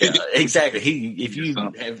 Yeah, exactly. If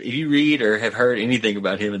you read or have heard anything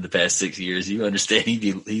about him in the past 6 years, you understand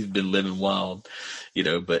he's been living wild, you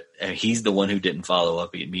know. But he's the one who didn't follow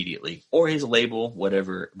up immediately, or his label,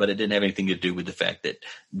 whatever. But it didn't have anything to do with the fact that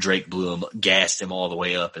Drake blew him, gassed him all the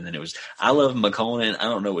way up, and then it was. I love McConan. I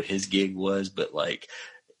don't know what his gig was, but like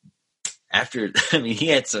after, I mean, he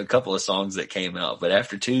had a couple of songs that came out, but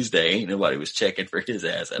after Tuesday, ain't nobody was checking for his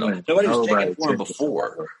ass at all. Nobody was checking for him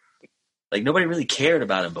before. Like, nobody really cared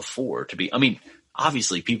about him before I mean,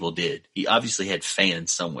 obviously people did. He obviously had fans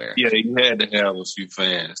somewhere. Yeah, he had to have a few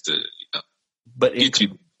fans to, you know. But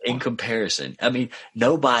in comparison, I mean,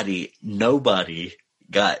 nobody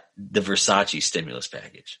got the Versace stimulus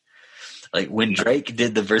package. Like, when Drake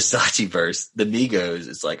did the Versace verse, the Migos,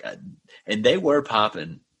 it's like, and they were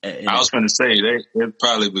popping. I was going to say, they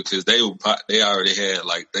probably because they already had,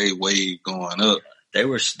 like, they wave going up. They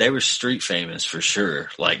were street famous for sure.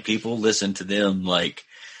 Like people listened to them like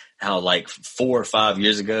how like 4 or 5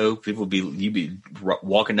 years ago, you'd be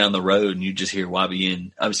walking down the road and you just hear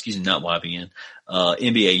YBN. Not YBN.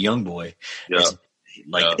 NBA YoungBoy. Yeah.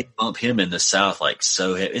 They bump him in the South like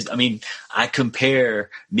so heavy. I mean, I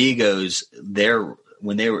compare Migos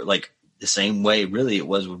when they were like the same way. Really, it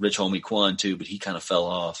was with Rich Homie Quan too, but he kind of fell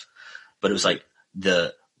off. But it was like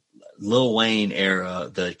Lil Wayne era,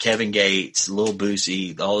 the Kevin Gates, Lil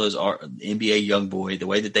Boosie, all those NBA YoungBoy, the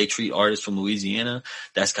way that they treat artists from Louisiana,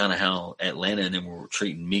 that's kind of how Atlanta and them were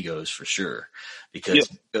treating Migos for sure. Because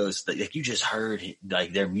Migos, like you just heard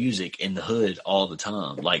like their music in the hood all the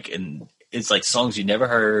time, like, and it's like songs you never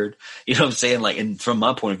heard. You know what I'm saying? Like, and from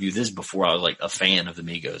my point of view, this is before I was like a fan of the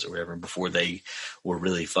Migos or whatever, before they were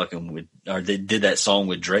really fucking with, or they did that song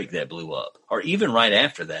with Drake that blew up, or even right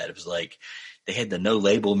after that, it was like. They had the No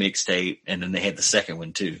Label mixtape, and then they had the second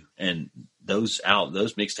one too. And those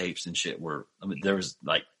mixtapes and shit were. I mean, there was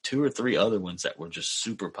like 2 or 3 other ones that were just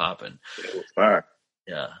super popping. It was fire.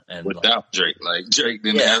 Yeah, and without Drake, like Drake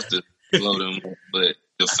didn't have to blow them, but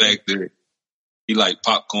the fact that he like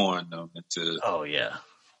popcorn them into. Oh yeah.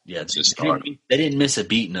 Yeah, they didn't miss a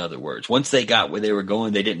beat. In other words, once they got where they were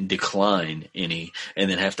going, they didn't decline any, and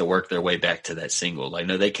then have to work their way back to that single. Like,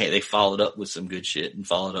 no, they can't. They followed up with some good shit, and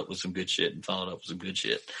followed up with some good shit, and followed up with some good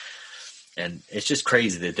shit. And it's just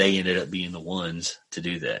crazy that they ended up being the ones to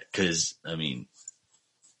do that. Because I mean,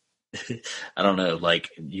 I don't know. Like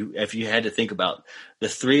if you had to think about the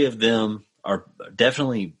 3 of them, are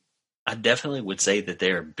definitely, I definitely would say that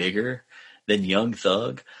they are bigger than Young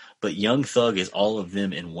Thug. But Young Thug is all of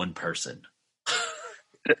them in one person.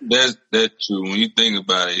 That's true. When you think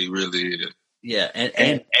about it, he really is. Yeah,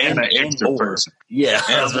 and an extra person. Yeah,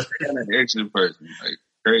 and an extra person, like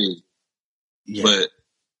crazy. Yeah. But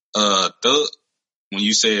Thug, when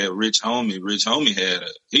you said Rich Homie had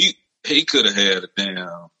he could have had a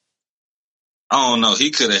damn. I don't know.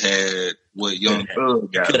 He could have had what Young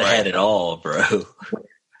Thug got. Could have had it all, bro.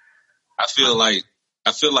 I feel like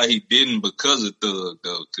he didn't because of Thug,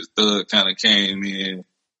 though, because Thug kind of came in,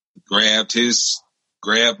 grabbed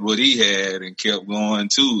what he had and kept going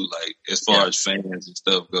too, like as far as fans and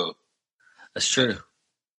stuff go. That's true.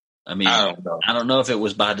 I mean, I don't know if it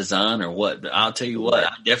was by design or what, but I'll tell you what,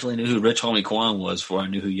 I definitely knew who Rich Homie Quan was before I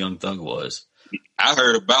knew who Young Thug was. I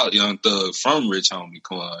heard about Young Thug from Rich Homie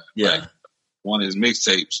Quan. Yeah. Like, one of his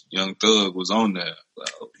mixtapes, Young Thug was on there.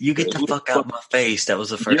 You get the fuck out of my face. That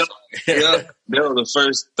was the first song. Yeah, that was the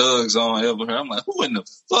first Thug song I ever heard. I'm like, who in the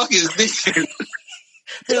fuck is this?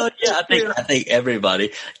 Hell yeah, I think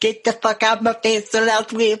everybody, get the fuck out of my face or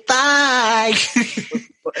else we fight.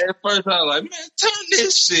 At first I was like, man, turn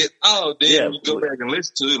this shit off. Then you go back and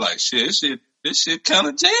listen to it like, shit, this shit kind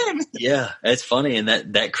of jamming. Yeah, it's funny. And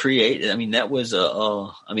that created, I mean, that was,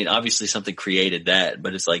 I mean, obviously something created that,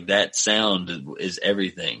 but it's like that sound is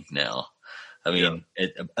everything now. I mean,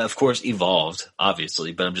 it of course evolved,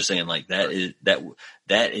 obviously, but I'm just saying like that is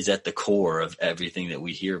at the core of everything that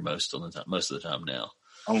we hear most of the time now.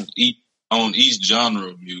 On each genre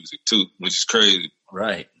of music too, which is crazy.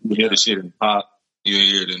 Right. You hear the shit in pop, you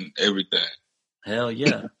hear it in everything. Hell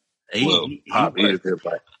yeah. Pop is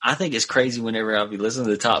hip-hop. I think it's crazy whenever I'll be listening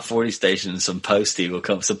to the top 40 station and some Post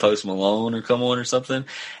Malone or come on or something,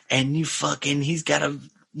 and he's got a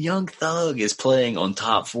Young Thug is playing on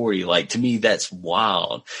top 40. Like, to me, that's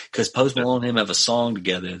wild. Because Post Malone and him have a song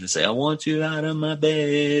together that say, I want you out of my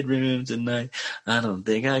bedroom tonight. I don't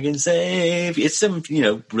think I can save you. It's some,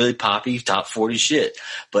 really poppy top 40 shit.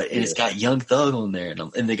 But it's got Young Thug on there.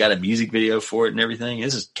 And they got a music video for it and everything.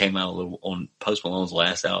 This just came out a little on Post Malone's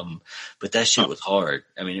last album. But that shit was hard.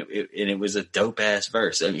 I mean, it was a dope ass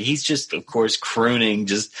verse. I mean, he's just, of course, crooning,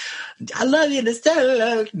 just, I love you,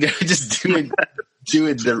 just doing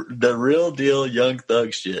the real deal Young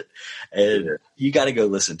Thug shit. And you got to go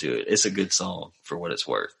listen to it. It's a good song for what it's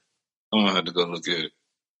worth. I'm going to have to go look at it.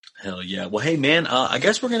 Hell yeah. Well, hey man, I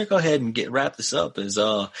guess we're going to go ahead and wrap this up. Is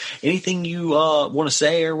anything you want to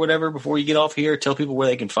say or whatever before you get off here? Tell people where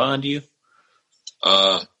they can find you.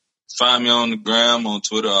 Find me on the gram, on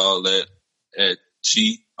Twitter, all that at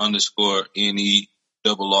Chi_NERRO.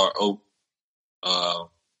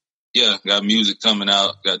 Yeah, got music coming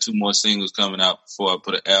out. Got 2 more singles coming out before I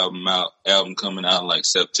put an album out. Album coming out like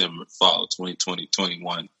September, fall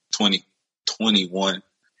 2021.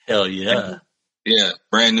 Hell yeah. Yeah,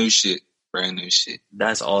 brand new shit.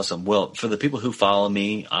 That's awesome. Well, for the people who follow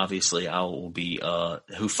me, obviously I will be,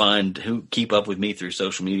 who keep up with me through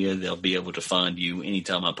social media, they'll be able to find you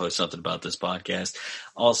anytime I post something about this podcast.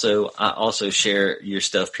 Also, I also share your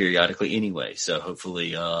stuff periodically anyway. So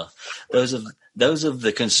hopefully, those of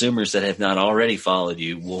the consumers that have not already followed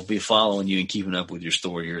you will be following you and keeping up with your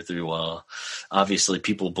story here through, obviously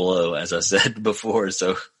People Blow, as I said before.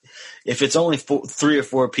 So if it's only 3 or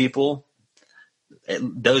 4 people,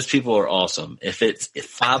 those people are awesome. If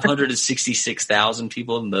 566,000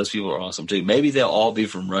 people, then those people are awesome too. Maybe they'll all be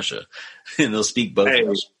from Russia and they'll speak both.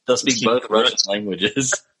 Both Russian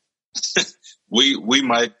languages. We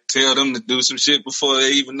might tell them to do some shit before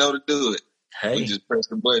they even know to do it. Hey, We just press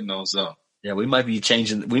the button on something. yeah, we might be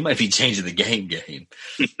changing the game.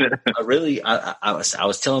 I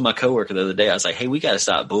was telling my coworker the other day, I was like, hey, we got to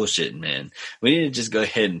stop bullshitting, man. We need to just go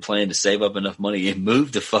ahead and plan to save up enough money and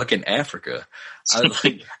move to fucking Africa. I was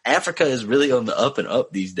like, Africa is really on the up and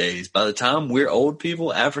up these days. By the time we're old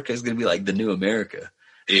people, Africa is going to be like the new America.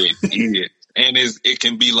 It is. And it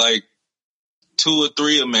can be like 2 or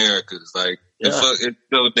 3 Americas. Like, it's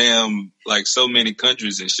so damn, like, so many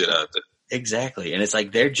countries and shit out there. Exactly. And it's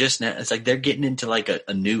like they're getting into like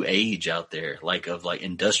a new age out there, like of like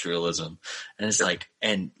industrialism. And it's like,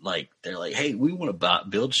 they're like, hey, we want to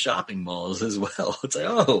build shopping malls as well. It's like,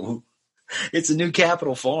 oh, it's a new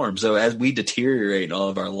capital farm. So as we deteriorate and all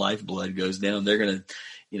of our lifeblood goes down, they're going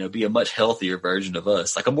to, be a much healthier version of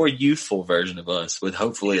us, like a more youthful version of us with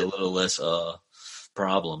hopefully a little less,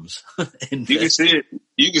 problems. You can see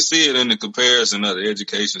it in the comparison of the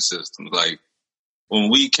education system. Like, when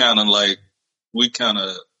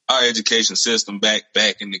our education system back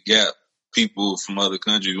in the gap, people from other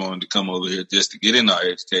countries wanted to come over here just to get in our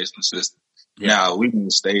educational system. Yeah. Now we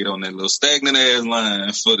stayed on that little stagnant ass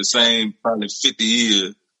line for the same probably 50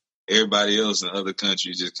 years. Everybody else in other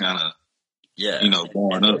countries just kind of,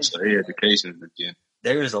 going up. So their education is again.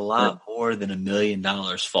 There is a lot more than $1 million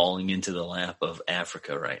falling into the lap of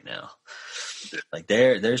Africa right now. Like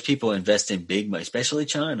there's people investing big money, especially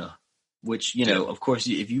China. Which, of course,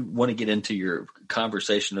 if you want to get into your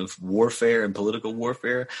conversation of warfare and political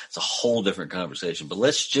warfare, it's a whole different conversation. But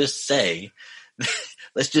let's just say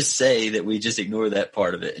that we just ignore that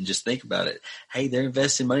part of it and just think about it. Hey, they're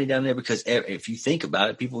investing money down there because if you think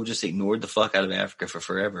about it, people just ignored the fuck out of Africa for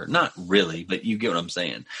forever. Not really, but you get what I'm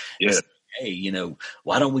saying. Yeah. Hey,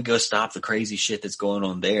 why don't we go stop the crazy shit that's going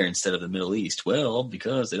on there instead of the Middle East? Well,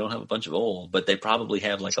 because they don't have a bunch of oil, but they probably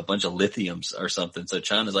have like a bunch of lithiums or something. So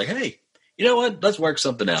China's like, hey, you know what? Let's work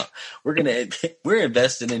something out. We're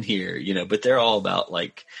investing in here, but they're all about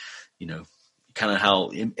like, kind of how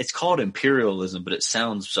it's called imperialism, but it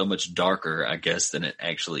sounds so much darker, I guess, than it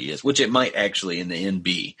actually is, which it might actually in the end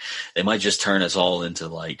be. They might just turn us all into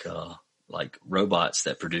like robots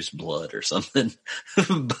that produce blood or something,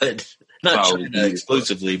 but not China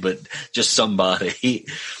exclusively, but just somebody.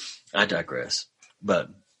 I digress, but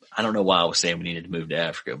I don't know why I was saying we needed to move to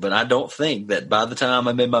Africa, but I don't think that by the time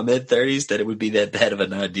I'm in my mid-30s that it would be that bad of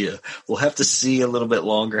an idea. We'll have to see a little bit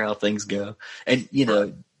longer how things go. And,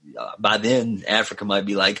 by then Africa might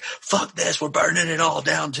be like, fuck this, we're burning it all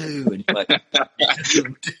down too. And you might,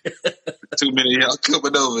 too many of y'all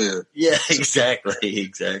coming over here. Yeah,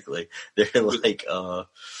 exactly. They're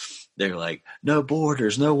like, no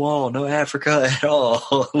borders, no wall, no Africa at all.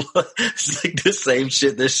 It's like the same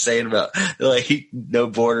shit they're saying about like no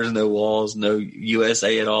borders, no walls, no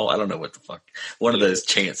USA at all. I don't know what the fuck. One of those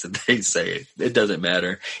chants that they say. It doesn't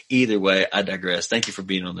matter. Either way, I digress. Thank you for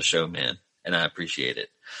being on the show, man. And I appreciate it.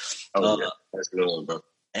 Oh, yeah. That's good one, bro.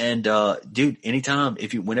 And, dude, anytime,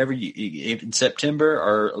 whenever you, in September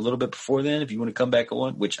or a little bit before then, if you want to come back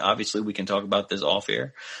on, which obviously we can talk about this off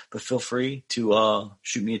air, but feel free to,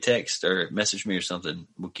 shoot me a text or message me or something.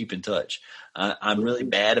 We'll keep in touch. I'm really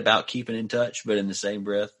bad about keeping in touch, but in the same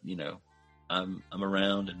breath, I'm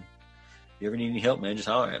around, and if you ever need any help, man, just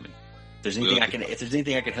holler at me. If there's anything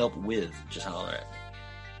I can help with, just holler at me.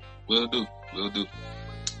 Will do.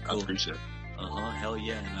 Cool. I appreciate it. Hell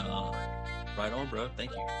yeah. And, right on, bro.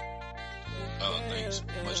 Thank you. Oh, thanks.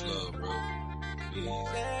 Much love, bro.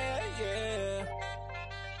 Yeah.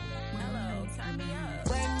 Hello, sign me up.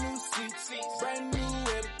 Brand new seats, brand new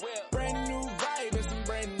whip, brand new vibe, and some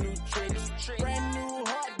brand new tricks. Brand new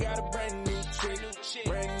heart, got a brand new trick.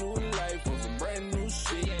 Brand new life on some brand new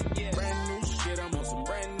shit. Brand new shit, I'm on some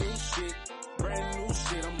brand new shit. Brand new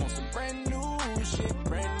shit, I'm on some brand new shit.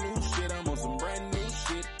 Brand new shit, I'm on some brand new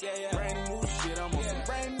shit. Brand new shit, I'm on some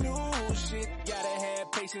brand new shit. Gotta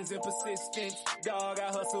have patience and persistence. Dog, I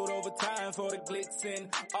hustled overtime for the glitz and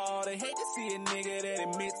all. They hate to see a nigga that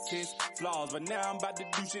admits his flaws, but now I'm about to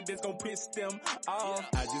do shit that's gon' piss them off.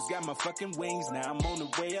 I just got my fucking wings, now I'm on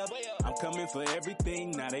the way up. I'm coming for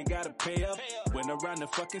everything, now they gotta pay up. Went around the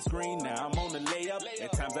fucking screen, now I'm on the layup.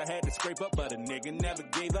 At times I had to scrape up, but a nigga never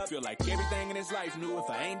gave up. Feel like everything in this life new. If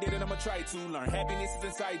I ain't did it, I'ma try to. Learn happiness is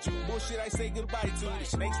inside you. Bullshit I say goodbye to. The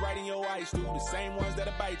snakes right in your eyes too. The same ones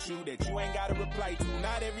that'll bite you, that you ain't gotta reply to.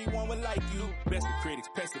 Not everyone will like you. Best of critics,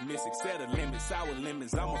 pessimistic, set of limits, our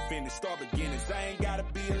limits. I'ma finish, start beginnings. I ain't gotta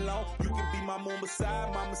be alone. You can be my moon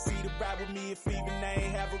beside. Mama see the ride with me if even I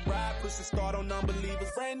ain't have a ride. Push the start on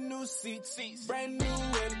unbelievers. Brand new seats, brand new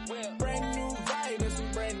whip, brand new vibe, and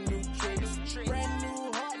some brand new tricks. Brand